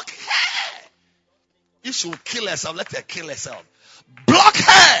 Block her. If she will kill herself, let her kill herself. Block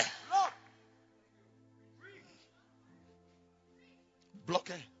her. Block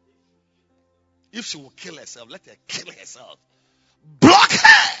her. If she will kill herself, let her kill herself. Block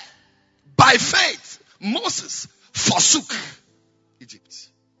her. By faith, Moses forsook Egypt.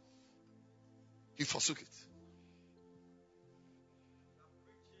 He forsook it.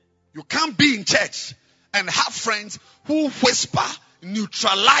 You can't be in church and have friends who whisper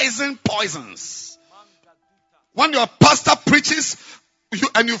neutralizing poisons. When your pastor preaches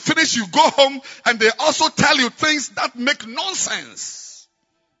and you finish, you go home and they also tell you things that make nonsense.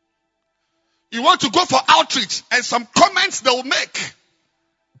 You want to go for outreach and some comments they will make.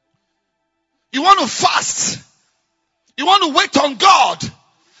 You want to fast. You want to wait on God.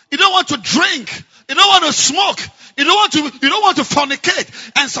 You don't want to drink. You don't want to smoke. You don't want to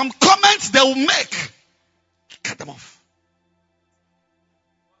fornicate. And some comments they will make. Cut them off.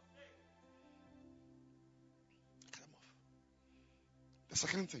 Cut them off. The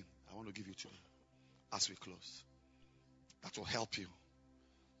second thing I want to give you today as we close, that will help you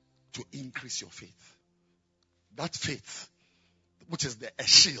to increase your faith. That faith, which is a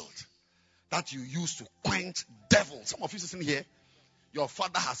shield that you use to quench devils. Some of you sitting here, your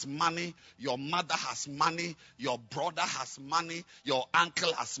father has money, your mother has money, your brother has money, your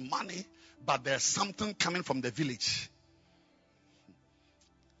uncle has money, but there's something coming from the village.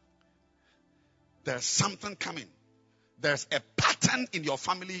 There's something coming. There's a pattern in your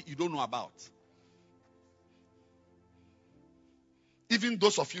family you don't know about. Even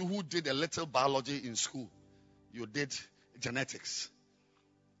those of you who did a little biology in school, you did genetics,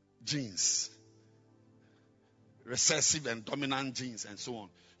 genes, recessive and dominant genes and so on.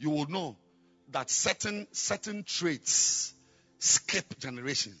 You will know that certain traits skip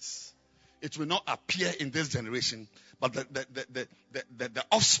generations. It will not appear in this generation, but the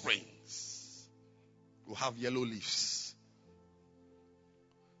offsprings will have yellow leaves.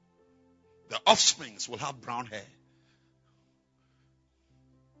 The offsprings will have brown hair.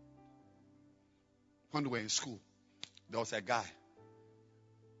 When we were in school, there was a guy.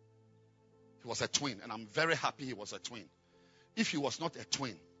 He was a twin, and I'm very happy he was a twin. If he was not a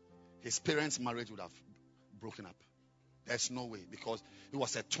twin, his parents' marriage would have broken up. There's no way, because he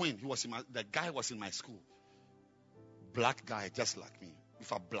was a twin. The guy was in my school. Black guy, just like me.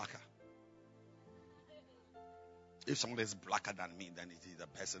 with a blacker. If somebody is blacker than me, then the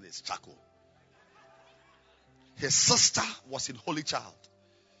person is charcoal. His sister was in Holy Child.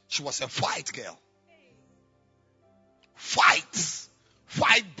 She was a white girl.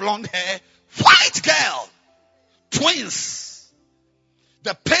 White blonde hair, white girl. Twins.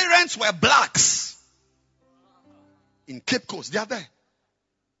 The parents were blacks. In Cape Coast, they are there.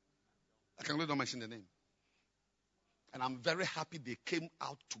 I can really not mention the name. And I'm very happy they came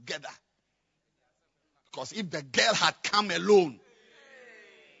out together. Because if the girl had come alone,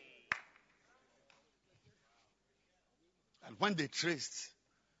 and when they traced,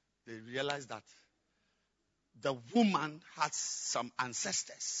 they realized that the woman had some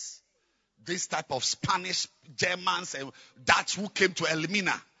ancestors. This type of Spanish, Germans, and Dutch who came to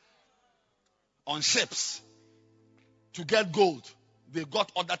Elmina on ships to get gold. They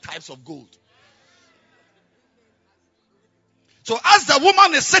got other types of gold. So as the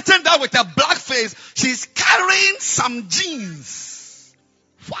woman is sitting there with a black face, she's carrying some jeans.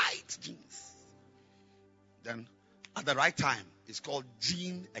 White jeans. Then at the right time, it's called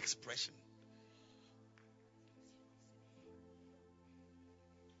gene expression.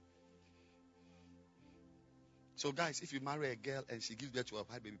 So guys, if you marry a girl and she gives birth to a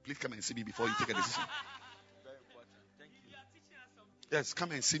white baby, please come and see me before you take a decision. Very important. Thank you. Yes,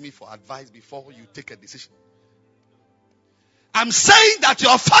 come and see me for advice before you take a decision. I'm saying that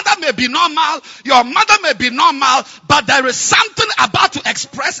your father may be normal, your mother may be normal, but there is something about to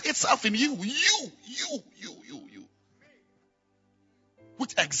express itself in you. You.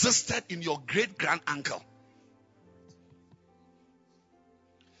 Which existed in your great-grand-uncle.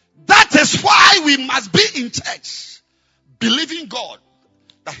 That is why we must be in church, believing God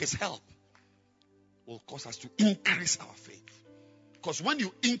that His help will cause us to increase our faith. Because when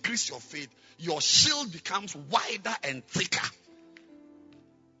you increase your faith, your shield becomes wider and thicker.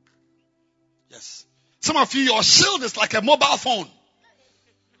 Yes. Some of you, your shield is like a mobile phone.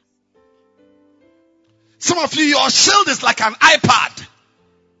 Some of you, your shield is like an iPad.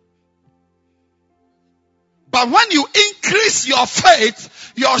 But when you increase your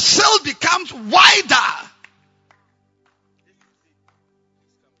faith, your shield becomes wider.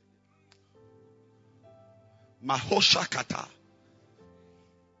 Mahoshakata.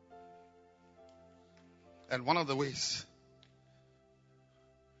 And one of the ways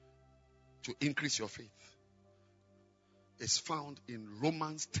to increase your faith is found in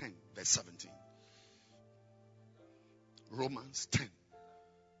Romans 10, verse 17. Romans 10.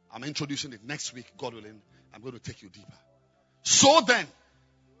 I'm introducing it next week, God willing. I'm going to take you deeper. So then,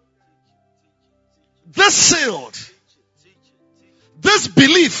 this shield, this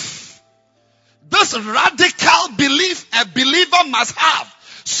belief, this radical belief a believer must have.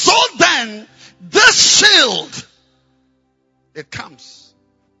 So then, this shield, it comes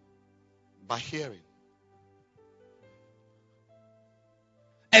by hearing.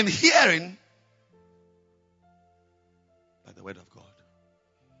 And hearing by the word of God.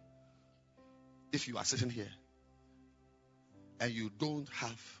 If you are sitting here and you don't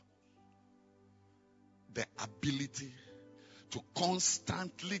have the ability to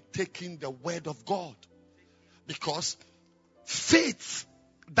constantly take in the word of God, because faith,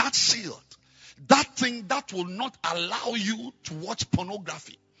 that shield, that thing that will not allow you to watch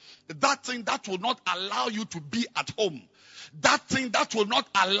pornography, that thing that will not allow you to be at home, that thing that will not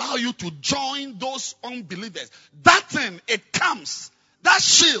allow you to join those unbelievers, that thing, it comes, that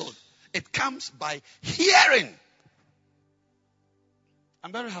shield, it comes by hearing.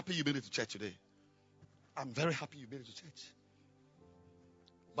 I'm very happy you made it to church today. I'm very happy you made it to church.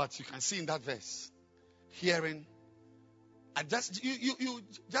 But you can see in that verse, hearing, and just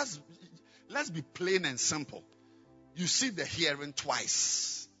let's be plain and simple. You see the hearing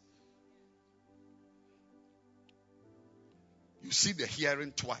twice. You see the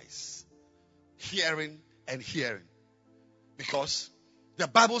hearing twice. Hearing and hearing. Because the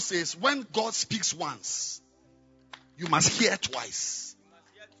Bible says when God speaks once, you must hear twice.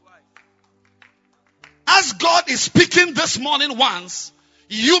 As God is speaking this morning once,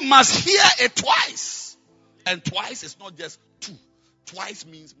 you must hear it twice. And twice is not just two. Twice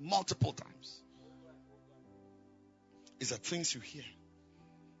means multiple times. It's the things you hear.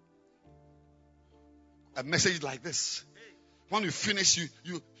 A message like this, when you finish,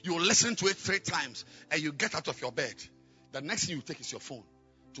 you listen to it 3 times and you get out of your bed. The next thing you take is your phone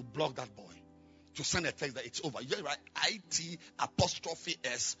to block that boy. To send a text that it's over. You write IT_SOVER.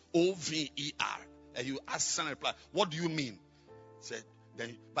 And you ask, send a reply. What do you mean? Said,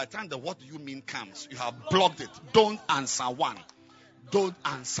 then by the time the what do you mean comes, you have blocked it. Don't answer 1. Don't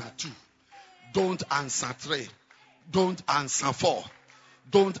answer 2. Don't answer 3. Don't answer 4.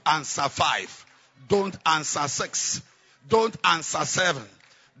 Don't answer 5. Don't answer 6. Don't answer 7.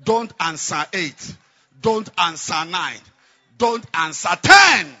 Don't answer 8. Don't answer 9. Don't answer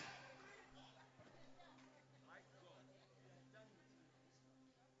 10.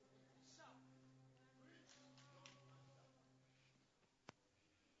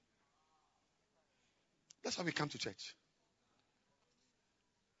 That's why we come to church.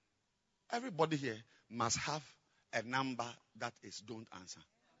 Everybody here must have a number that is don't answer.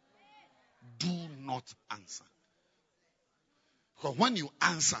 Do not answer. Because when you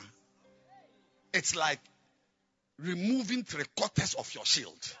answer, it's like removing 3/4 of your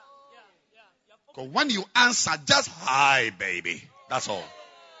shield. Because when you answer, just hi, baby. That's all.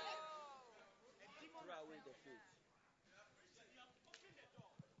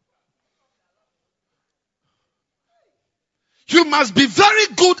 You must be very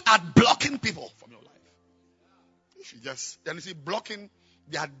good at blocking people from your life. If you see, blocking,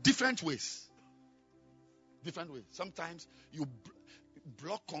 there are different ways. Different ways. Sometimes you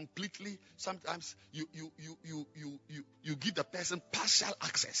block completely. Sometimes you give the person partial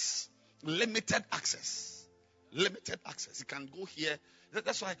access, limited access. Limited access. You can go here.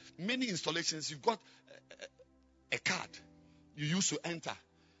 That's why many installations you've got a card you use to enter,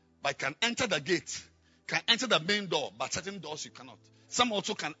 but you can enter the gate. Can enter the main door, but certain doors you cannot. Some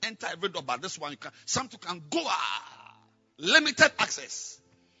also can enter every door, but this one you can. Some too can go. Limited access.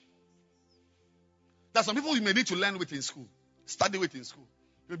 There's some people you may need to learn with in school, study with in school.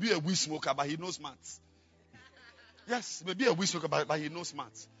 Maybe a weed smoker, but he knows maths. Yes, maybe a weed smoker, but he knows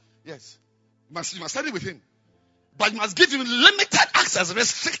maths. Yes, you must study with him, but you must give him limited access,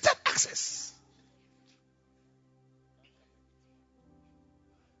 restricted access.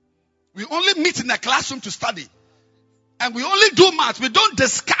 We only meet in a classroom to study. And we only do math. We don't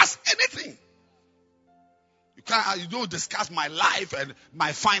discuss anything. You don't discuss my life and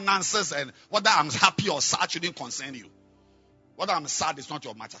my finances and whether I'm happy or sad shouldn't concern you. Whether I'm sad is not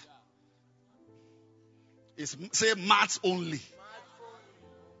your matter. It's say maths only.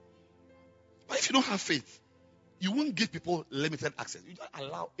 But if you don't have faith, you won't give people limited access. You don't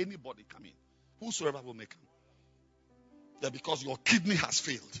allow anybody come in. Whosoever will make come. Yeah, because your kidney has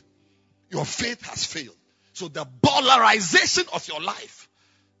failed. Your faith has failed. So the polarization of your life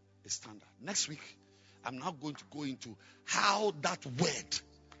is standard. Next week, I'm now going to go into how that word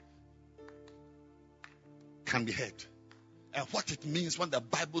can be heard. And what it means when the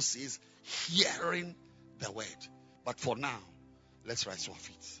Bible says hearing the word. But for now, let's rise to our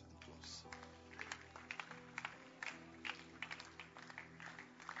feet and close.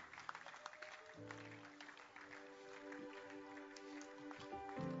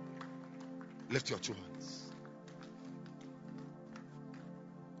 Lift your 2 hands.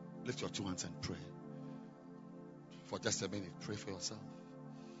 Lift your 2 hands and pray. For just a minute, pray for yourself.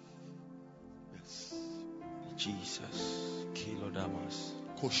 Yes. Jesus. Kilo Damas.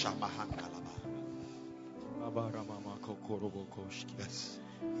 Koshamahan Kalaba. Yes.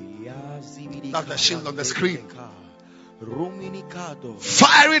 That's the shield on the screen.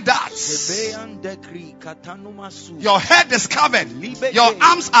 Fiery darts. Your head is covered. Your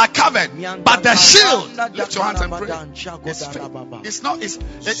arms are covered. But the shield, lift your hands and pray. It's not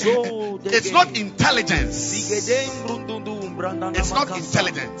intelligence. It's not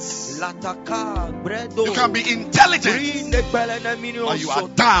intelligence. You can be intelligent, but you are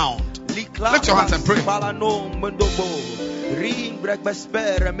down. Lift your hands and pray.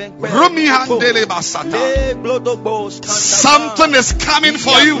 Something is coming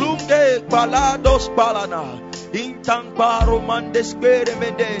for you.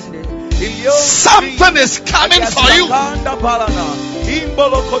 Something is coming for you.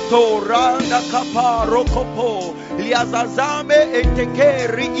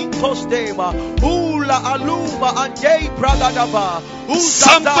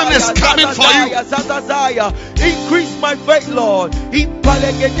 Something is coming for you. Increase my faith, Lord. Something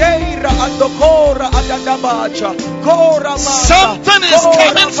is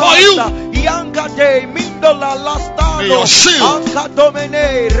coming for you. May your shield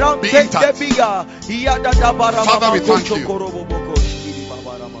be intact. Father, we thank you.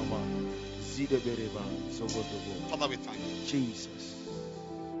 Father, we thank you. Jesus.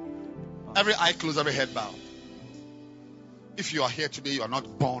 Every eye closed, every head bowed. If you are here today, you are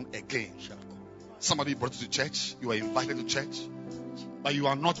not born again. Somebody brought you to church. You were invited to church. But you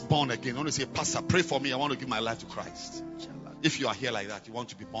are not born again. I want to say, Pastor, pray for me. I want to give my life to Christ. If you are here like that, you want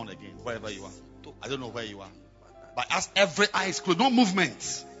to be born again, wherever you are. I don't know where you are. But as every eye is closed, no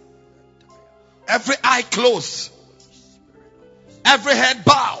movement. Every eye closed. Every head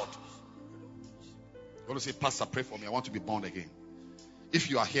bowed. I want to say, Pastor, pray for me. I want to be born again. If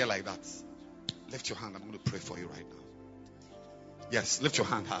you are here like that, lift your hand. I'm going to pray for you right now. Yes, lift your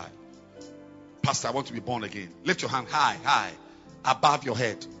hand high. Pastor, I want to be born again. Lift your hand high, above your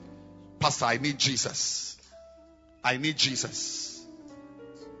head. Pastor, I need Jesus. I need Jesus.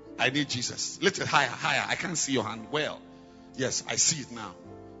 I need Jesus. Lift it higher. I can't see your hand well. Yes, I see it now.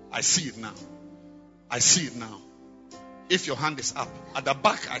 I see it now. I see it now. If your hand is up, at the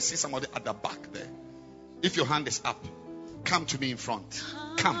back, I see somebody at the back there. If your hand is up, come to me in front.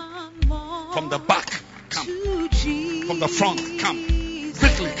 Come. From the back, come. From the front, come.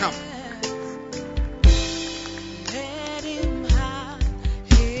 Quickly, come.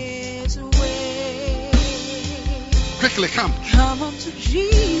 Quickly, come. Come on to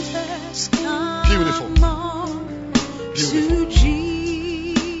Jesus. Come Beautiful. on Beautiful. to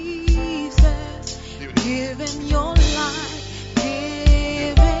Jesus. Beautiful. Give him your life.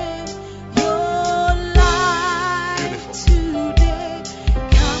 Give him your life. Beautiful. Today.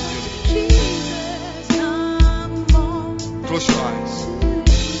 Come on to Jesus. Come on. Close your eyes.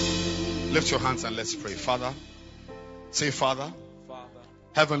 Lift your hands and let's pray. Father, say, Father, Father,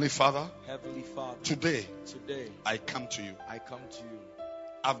 Heavenly Father, Heavenly Father, today today I come to you. I come to you.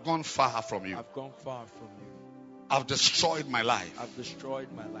 I've gone far from you. I've gone far from you. I've destroyed my life. I've destroyed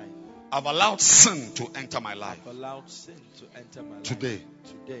my life. I've allowed sin to enter my life. I've allowed sin to enter my life. Today,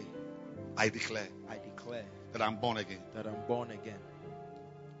 Today, I declare I declare that I'm born again. that I'm born again.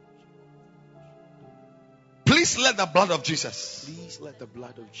 Please let the blood of Jesus Please let the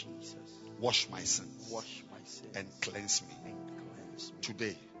blood of Jesus wash my sins wash my sins and cleanse me. and cleanse me.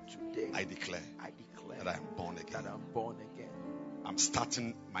 Today, Today, I declare I declare that I am born again. that I'm born again. I'm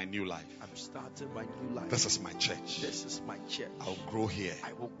starting my new life. I'm starting my new life. This is my church. This is my church. I'll grow here.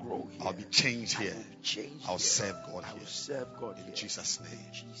 I will grow here. I'll be changed I here. will be changed I'll here. serve God I will here. serve God In here. Jesus' name.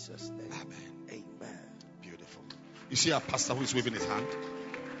 In Jesus' name. Amen. Amen. Beautiful. You see our pastor who is waving his hand?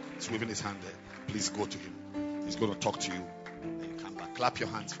 He's waving his hand there. Please go to him. He's going to talk to you. Then you come back. Clap your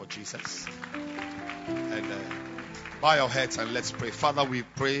hands for Jesus. And bow your heads and let's pray. Father, we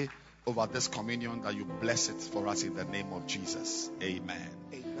pray over this communion that you bless it for us in the name of Jesus. Amen.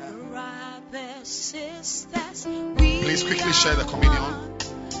 Amen. Brothers, sisters, we Please quickly share the communion. are one,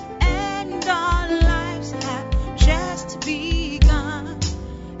 and our lives have just begun. In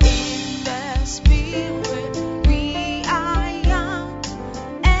the Spirit, we are young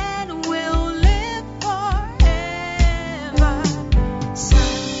and will live forever.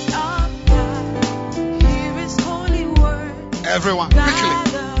 Sons of God, hear His holy word. Everyone, quickly.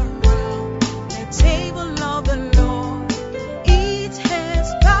 Gather round the table of the Lord. Eat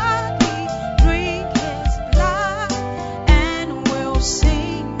His body, drink His blood, and we'll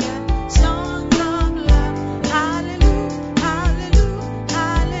sing a song of love. Hallelujah, hallelujah,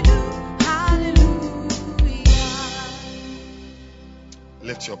 hallelujah, hallelujah.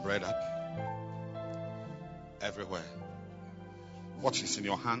 Lift your bread up. Everywhere. What is in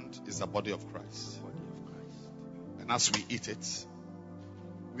your hand is the body of Christ. And as we eat it,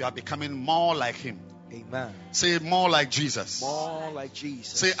 we are becoming more like Him. Amen. Say more like Jesus. More like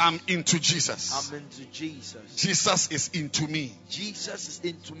Jesus. Say I'm into Jesus. I'm into Jesus. Jesus is into me. Jesus is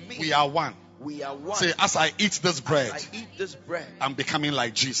into me. We are one. We are one. Say as I eat this bread, As I eat this bread, I'm becoming like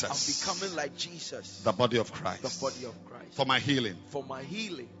I'm Jesus. becoming like Jesus. The body of Christ. The body of Christ. For my healing. For my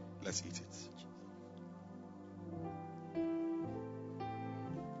healing. Let's eat it.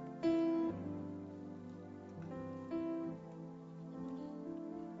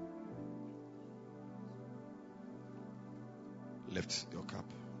 Lift your cup.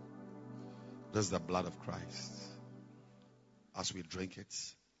 This is the blood of Christ. As we drink it,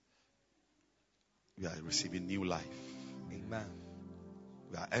 we are receiving new life. Amen.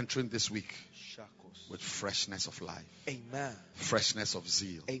 We are entering this week Shackles. with freshness of life, Amen. freshness of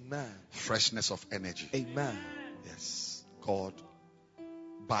zeal, Amen. freshness of energy. Amen. Yes, God,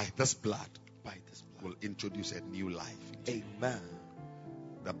 by this blood, By this blood. will introduce a new life. into you. Amen.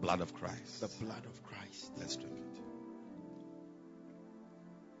 The blood of Christ. The blood of Christ. Let's drink it.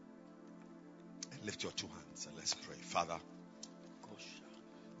 And lift your two hands and let's pray. Father,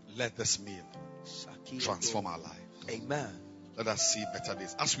 let this meal transform our lives. Amen. Let us see better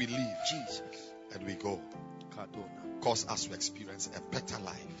days. As we leave Jesus. and we go, Kadona. cause us to experience a better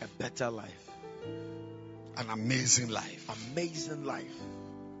life, A better life. an amazing life, Amazing life.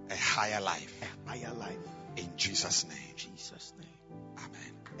 a higher life. A higher life. In Jesus' name. In Jesus' name.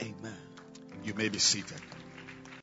 Amen. Amen. You may be seated.